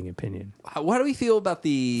prevailing opinion How do we feel about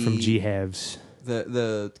the from G-Halves.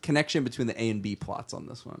 the connection between the A and B plots on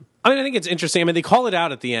this one? I mean, I think it's interesting. I mean, they call it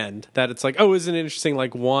out at the end that it's like, oh, isn't it interesting?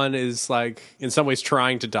 Like, one is, like, in some ways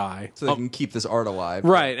trying to die. So they can keep this art alive.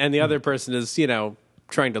 Right. And the other person is,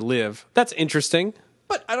 trying to live. That's interesting.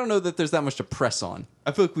 But I don't know that there's that much to press on.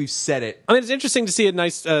 I feel like we've said it. I mean, it's interesting to see a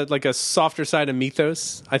nice, like a softer side of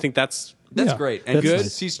Mythos. I think that's That's Yeah, great. And that's good.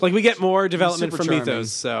 nice. She's, Like, we get more development super from charming.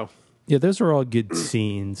 Mythos, so. Yeah, those are all good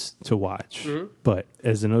scenes to watch. But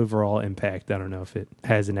as an overall impact, I don't know if it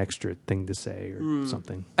has an extra thing to say or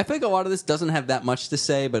something. I feel like a lot of this doesn't have that much to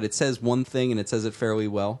say, but it says one thing and it says it fairly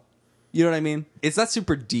well. You know what I mean? It's not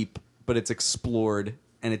super deep, but it's explored,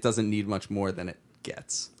 and it doesn't need much more than it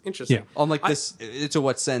gets. Interesting. Yeah. Unlike this, to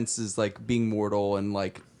what sense is, like, being mortal and,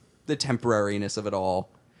 like, the temporariness of it all.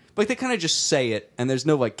 Like, they kind of just say it, and there's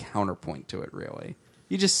no, like, counterpoint to it, really.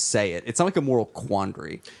 You just say it. It's not like a moral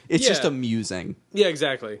quandary. It's just Yeah. amusing. Yeah,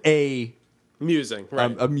 exactly. Amusing,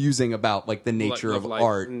 right. Amusing about, like, the nature of of life,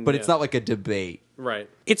 art, and, but it's yeah. not like a debate. Right.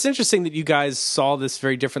 It's interesting that you guys saw this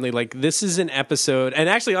very differently. Like, this is an episode, and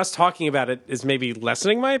actually us talking about it is maybe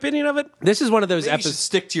lessening my opinion of it. This is one of those You should episodes.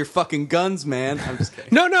 stick to your fucking guns, man. I'm just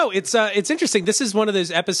kidding. No, it's interesting. This is one of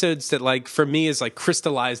those episodes that, like, for me is, like,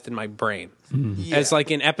 crystallized in my brain. Yeah. As,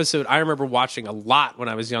 like, an episode I remember watching a lot when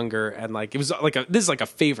I was younger, and, like, it was like this is like a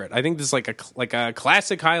favorite. I think this is like a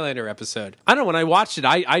classic Highlander episode. I don't know, when I watched it,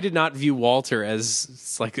 I did not view Walter as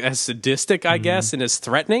sadistic, I guess, and as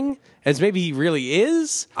threatening as maybe he really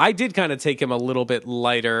is. I did kind of take him a little bit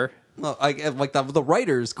lighter. Well, like the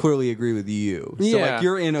writers clearly agree with you. So, Yeah. like,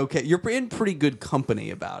 you're in pretty good company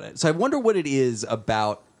about it. So I wonder what it is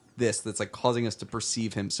about this that's, like, causing us to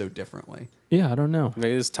perceive him so differently. Yeah, I don't know.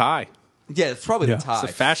 Maybe his tie. Yeah, it's probably Yeah. the tie.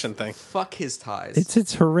 It's a fashion thing. Fuck his ties.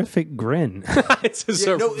 It's horrific grin. It's just yeah,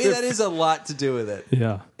 so- no, that is a lot to do with it.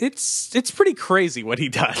 Yeah. it's pretty crazy what he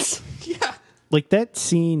does. Yeah. Like that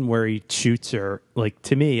scene where he shoots her, like,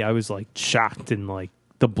 to me, I was, like, shocked and, like,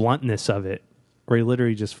 the bluntness of it, where he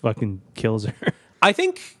literally just fucking kills her. I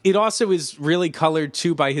think it also is really colored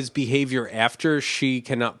too by his behavior after she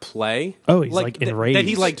cannot play. Oh, he's, like, enraged.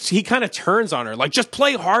 That he kind of turns on her, like, just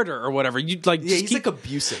play harder or whatever. You like, Yeah, just he's keep- like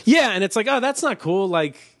abusive. Yeah, and it's like, oh, that's not cool.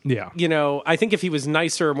 Like, Yeah. you know, I think if he was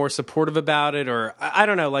nicer or more supportive about it, or I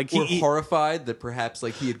don't know, like Or horrified that perhaps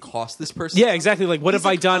like he had cost this person. yeah, exactly. Like, what He's have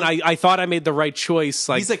I like done? I thought I made the right choice.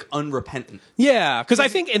 Like, He's like unrepentant. yeah, because I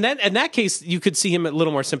think in that case you could see him a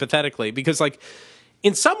little more sympathetically because like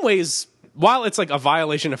in some ways while it's like a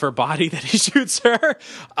violation of her body that he shoots her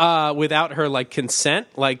without her like consent,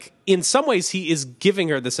 like in some ways he is giving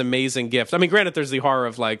her this amazing gift. I mean, granted, there's the horror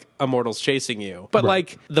of like immortals chasing you, but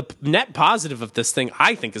like the net positive of this thing,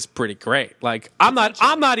 I think, is pretty great. Like I'm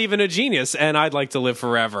not even a genius, and I'd like to live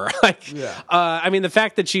forever. Like, I mean, the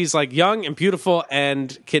fact that she's like young and beautiful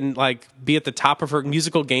and can like be at the top of her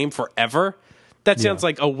musical game forever. That sounds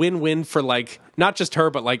like a win-win for like not just her,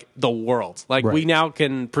 but like the world. Like we now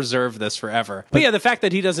can preserve this forever. But yeah, the fact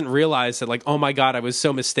that he doesn't realize that like, oh my God, I was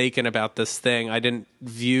so mistaken about this thing. I didn't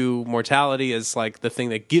view mortality as like the thing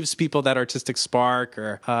that gives people that artistic spark.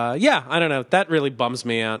 Or yeah, I don't know. That really bums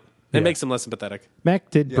me out. It makes him less sympathetic. Mac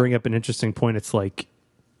did bring up an interesting point. It's like,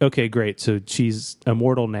 okay, great. So she's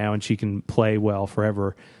immortal now and she can play well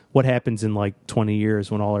forever. What happens in like 20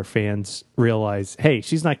 years when all our fans realize, hey,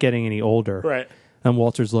 she's not getting any older? Right. And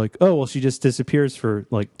Walter's like, oh, well, she just disappears for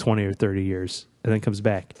like 20 or 30 years and then comes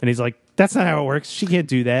back. And he's like, that's not how it works. She can't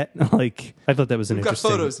do that. Like, I thought that was an We've got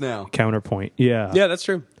interesting photos now. counterpoint. Yeah. Yeah, that's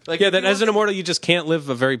true. Like, yeah, that you as an look- immortal, you just can't live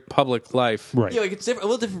a very public life. Right. Yeah, like it's different, a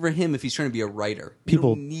little different for him if he's trying to be a writer. People-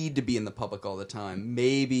 You don't need to be in the public all the time.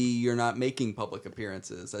 Maybe you're not making public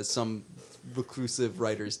appearances, as some reclusive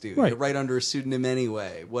writers do. Right. You write under a pseudonym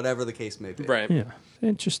anyway, whatever the case may be. Right. Yeah.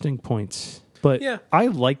 Interesting points. But Yeah. I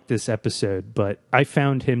liked this episode, but I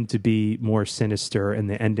found him to be more sinister, and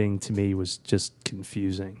the ending to me was just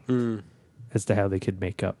confusing as to how they could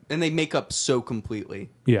make up. And they make up so completely.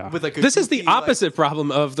 Yeah. With like a This is the goofy, like- opposite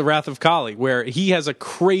problem of The Wrath of Kali, where he has a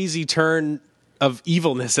crazy turn of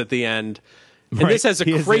evilness at the end. And Right. this has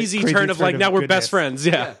He a has crazy turn of like, now we're goodness. best friends.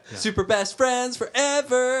 Yeah. Super best friends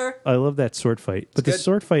forever. I love that sword fight, but the good.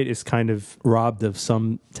 sword fight is kind of robbed of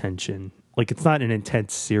some tension. Like, it's not an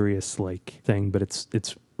intense, serious like thing, but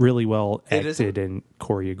it's really well It isn't? acted and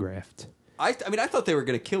choreographed. I mean, I thought they were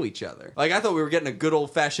going to kill each other. Like, I thought we were getting a good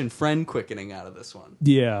old fashioned friend quickening out of this one.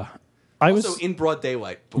 Yeah, I Also was. in broad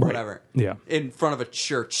daylight, but Right. whatever. Yeah. In front of a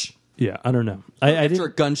church. Yeah, I don't know. I After a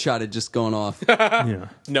didn't. gunshot had just gone off. Yeah,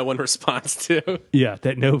 No one responds to. yeah.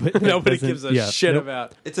 That nobody. Nobody doesn't- gives a yeah, shit nope.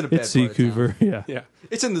 about. It's in a bad It's part of town. Seacouver. Yeah, Yeah.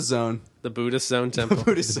 It's in the zone. The Buddhist zone temple.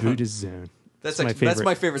 Buddhist zone. Buddhist zone. That's my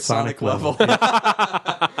favorite Sonic level.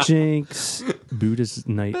 Jinx, Buddhist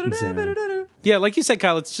night zone. Yeah, like you said,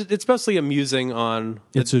 Kyle, it's mostly amusing on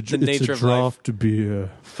the nature of life. draft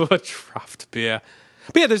beer. A draft beer.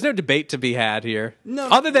 But yeah, there's no debate to be had here. No,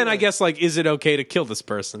 Other than, yeah. I guess, like, is it okay to kill this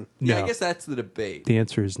person? Yeah, I No. guess that's the debate. The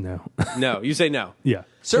answer is no. No, you say no. Yeah,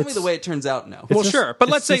 Certainly It's- the way it turns out, no. Well, it's sure, but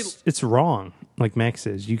let's say- it's wrong. Like Max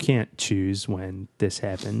says, you can't choose when this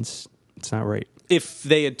happens. It's not right. If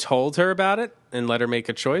they had told her about it and let her make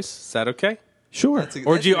a choice, is that okay? Sure.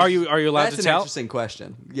 Or do you- are you allowed that's to an tell? interesting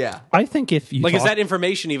question. Yeah. I think if you Like, is talk- that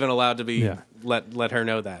information even allowed to be Yeah. let her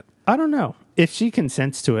know that? I don't know. If she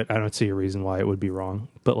consents to it, I don't see a reason why it would be wrong.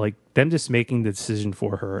 But like them just making the decision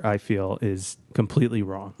for her, I feel is completely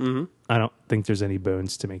wrong. Mm-hmm. I don't think there's any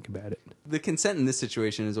bones to make about it. The consent in this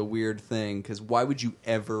situation is a weird thing because why would you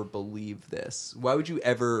ever believe this? Why would you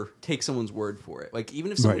ever take someone's word for it? Like,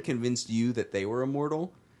 even if someone Right. convinced you that they were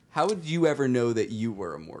immortal, how would you ever know that you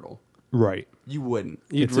were immortal? Right. You wouldn't.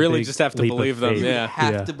 You'd It's a really big just have to leap of believe them. faith. You Yeah.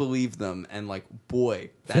 have Yeah. to believe them, and like,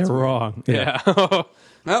 boy, They're that's weird. wrong. Yeah. Yeah.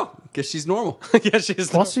 Oh, guess she's normal. Yeah,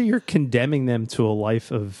 she's Also, you're condemning them to a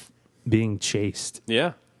life of being chased.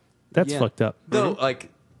 Yeah. That's Yeah. fucked up. Though,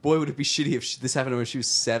 like, boy, would it be shitty if this happened when she was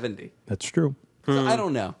 70. That's true. So I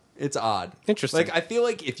don't know. It's odd. Interesting. Like, I feel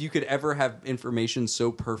like if you could ever have information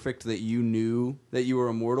so perfect that you knew that you were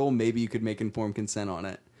immortal, maybe you could make informed consent on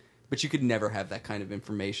it. But you could never have that kind of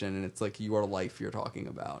information, and it's like your life you're talking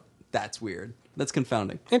about. That's weird. That's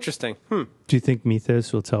confounding. Interesting. Do you think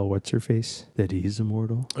Mythos will tell what's her face that he's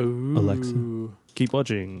immortal? Alexa. Keep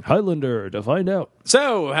watching Highlander to find out.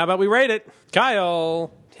 So, how about we rate it? Kyle,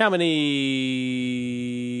 how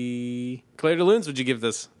many Claire de Lunes would you give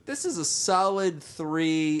this? This is a solid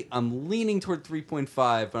 3. I'm leaning toward 3.5,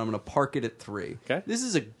 but I'm going to park it at 3. Okay. This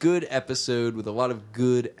is a good episode with a lot of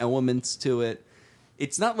good elements to it.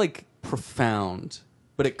 It's not like profound,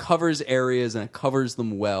 but it covers areas and it covers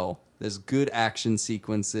them well. There's good action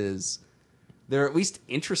sequences. they're at least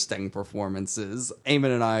interesting performances.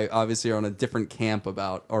 Eamon and I obviously are on a different camp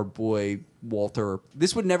about our boy Walter.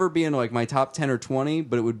 This would never be in like my top 10 or 20,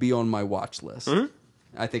 but it would be on my watch list.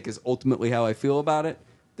 I think is ultimately how I feel about it.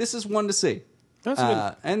 This is one to see. That's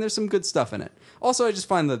good. And there's some good stuff in it. Also, I just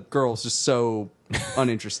find the girl's just so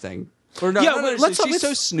uninteresting. Or no, Yeah, not well, uninteresting. She's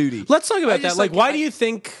so snooty. Let's talk I about that. just, Like, why do you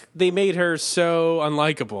think they made her so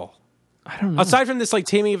unlikable? I don't know. Aside from this, like,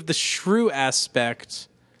 taming of the shrew aspect,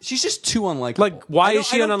 She's just too unlikable. Like, why I don't- is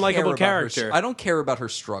she I don't an unlikable care about her character? I don't care about her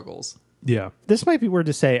struggles. Yeah. This might be weird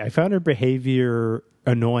to say. I found her behavior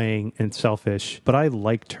annoying and selfish, but I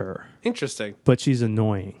liked her. interesting. But she's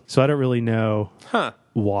annoying. So I don't really know Huh.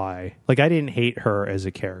 why. Like, I didn't hate her as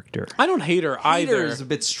a character. I don't hate her Hater either. is a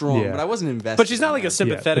bit strong, Yeah. but I wasn't invested. But she's not in like her. a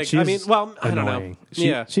sympathetic. Yeah, I but mean, she's well, I don't know. annoying.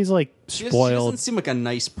 Yeah. She's like She spoiled, doesn't seem like a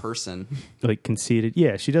nice person. like conceited.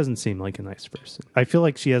 Yeah, she doesn't seem like a nice person. I feel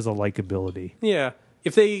like she has a likability. Yeah.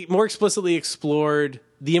 If they more explicitly explored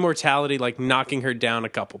the immortality, like knocking her down a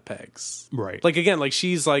couple pegs. Right. Like, again, like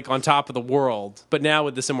she's like on top of the world. But now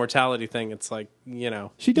with this immortality thing, it's like, you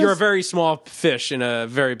know, She does- you're a very small fish in a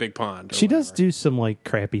very big pond. or She does whatever. do some like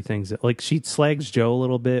crappy things. Like she slags Joe a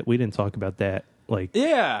little bit. We didn't talk about that. Like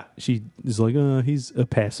Yeah. she is like, he's a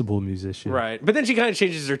passable musician. Right. But then she kind of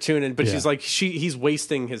changes her tune, but Yeah. she's like, he's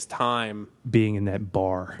wasting his time. Being in that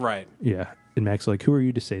bar. Right. Yeah. And Mac's like, who are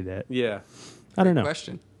you to say that? Yeah. I don't know.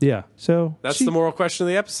 Question. Yeah. So That's she- the moral question of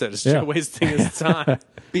the episode. Is Yeah. Joe wasting his time?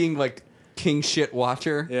 Being like king shit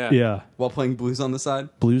watcher Yeah. Yeah. while playing blues on the side.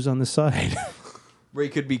 Blues on the side. Where he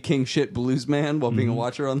could be king shit blues man while being a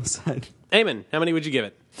watcher on the side. Eamon, how many would you give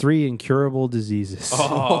it? 3 incurable diseases.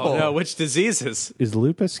 Oh, no. Which diseases? Is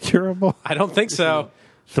lupus curable? I don't think so.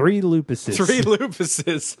 3 lupuses. 3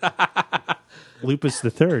 lupuses. Lupus the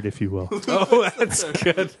third, if you will. Oh, that's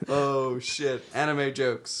good. Oh shit. Anime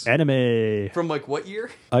jokes. Anime. From like what year?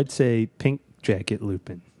 I'd say Pink Jacket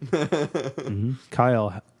Lupin. Mhm.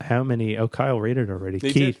 Kyle, how many? Oh, Kyle rated already.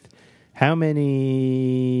 He Keith, did. how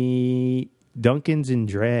many Duncans in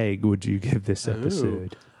drag would you give this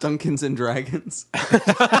episode? Dungeons and Dragons.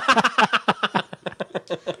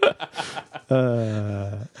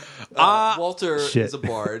 Walter shit. is a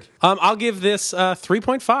bard. I'll give this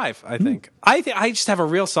 3.5, I think. I just have a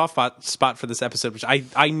real soft spot for this episode, which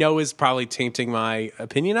I know is probably tainting my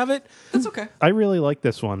opinion of it. That's okay. I really like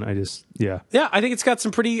this one. Yeah. Yeah, I think it's got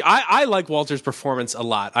some pretty... I like Walter's performance a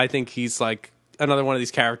lot. I think he's like another one of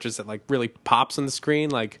these characters that like really pops on the screen.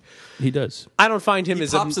 Like, He does. I don't find him He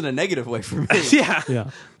as... pops in a negative way for me. Yeah. Yeah.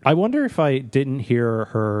 I wonder if I didn't hear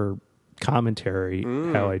her commentary,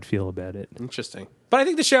 how I'd feel about it. Interesting. But I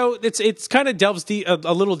think the show, it's kind of delves a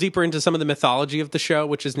little deeper into some of the mythology of the show,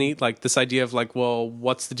 which is neat. Like this idea of like, well,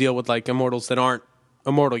 what's the deal with like immortals that aren't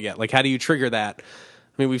immortal yet? Like, how do you trigger that?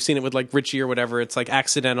 I mean, we've seen it with like Richie or whatever. It's like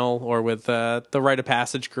accidental, or with the rite of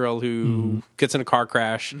passage girl who gets in a car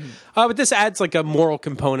crash. But this adds like a moral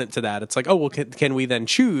component to that. It's like, oh, well, can we then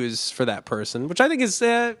choose for that person? Which I think is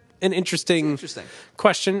an interesting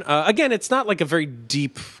question. Again, it's not like a very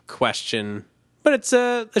deep question, but it's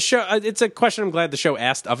a show. It's a question I'm glad the show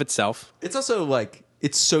asked of itself. It's also like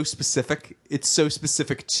it's so specific. It's so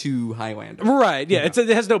specific to Highlander. Right? Yeah. It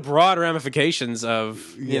has no broad ramifications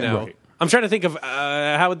of you know. Right. I'm trying to think of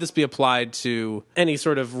how would this be applied to any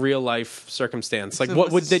sort of real life circumstance? Like, So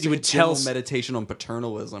what would this that is you like would a tell? general meditation on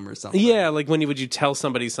paternalism or something. Yeah, like when would you tell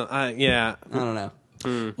somebody something? Yeah, I don't know.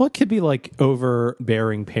 Well, it could be like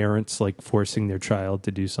overbearing parents like forcing their child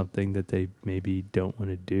to do something that they maybe don't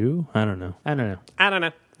want to do. I don't know. I don't know. I don't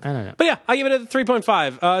know. But yeah, I give it a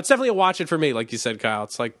 3.5. It's definitely a watch it for me, like you said, Kyle.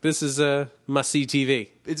 It's like this is a must see TV.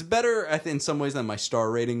 It's better, I think, in some ways than my star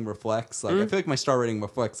rating reflects. Like I feel like my star rating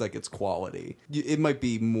reflects like its quality. It might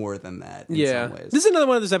be more than that. In Yeah, some ways. this is another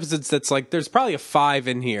one of those episodes that's like there's probably a 5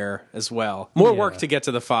 in here as well. More work to get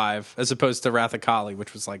to the 5 as opposed to Wrath of Kali,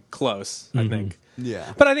 which was like close, I think.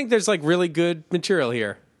 Yeah, But I think there's like really good material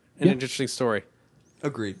here, an interesting story.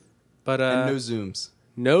 agreed. But And no zooms.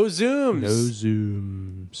 no zooms. No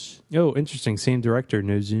zooms. Oh, interesting. Same director.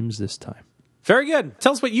 No zooms this time. Very good.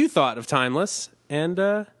 Tell us what you thought of Timeless and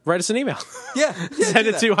write us an email. Yeah, Send do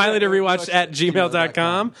it that. to HighlanderRewatch Yeah, at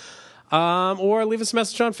gmail.com. Or leave us a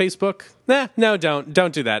message on Facebook. No,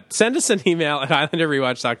 don't do that. Send us an email at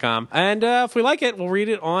HighlanderRewatch.com. And if we like it, we'll read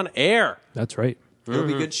it on air. That's right. It'll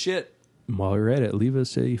be good shit. While you're at it, leave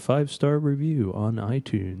us a 5-star review on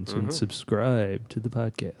iTunes and subscribe to the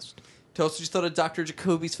podcast. Tell us what you thought of Dr.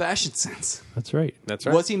 Jacoby's fashion sense. That's right. That's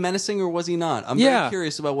right. Was he menacing or was he not? I'm Yeah. very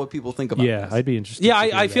curious about what people think about Yeah, this. I'd be interested. Yeah, to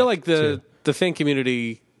hear I feel that, like too. the fan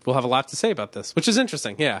community will have a lot to say about this, which is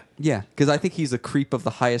interesting. Yeah. Yeah, because I think he's a creep of the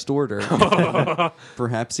highest order.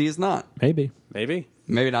 Perhaps he is not. Maybe. Maybe.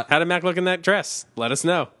 Maybe not. How did Mac look in that dress? Let us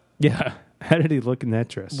know. Yeah. How did he look in that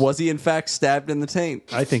dress? Was he in fact stabbed in the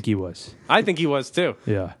taint? I think he was. I think he was too.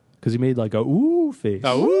 Yeah. Because he made like a ooh face.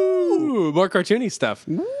 Oh, ooh, more cartoony stuff.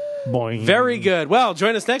 Boing. Very good. Well,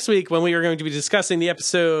 join us next week when we are going to be discussing the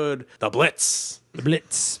episode The Blitz. The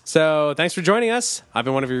Blitz. So thanks for joining us. I've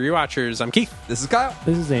been one of your rewatchers. I'm Keith. This is Kyle.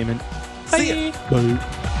 This is Eamon. See ya.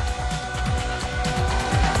 Bye.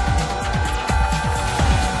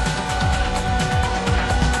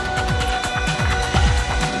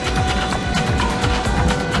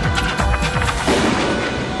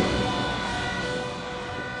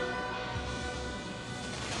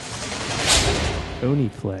 Pony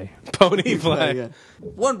play. Pony play. Yeah.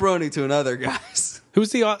 One brony to another, guys.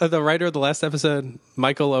 Who's the writer of the last episode?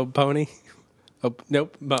 Michael O'Pony? Oh,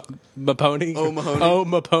 nope. Mapony? O'Mahony. Oh,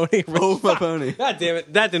 Mapony. Oh, my pony. God damn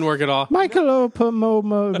it. That didn't work at all. Michael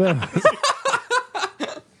Opamomo.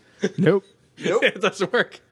 Nope. It doesn't work.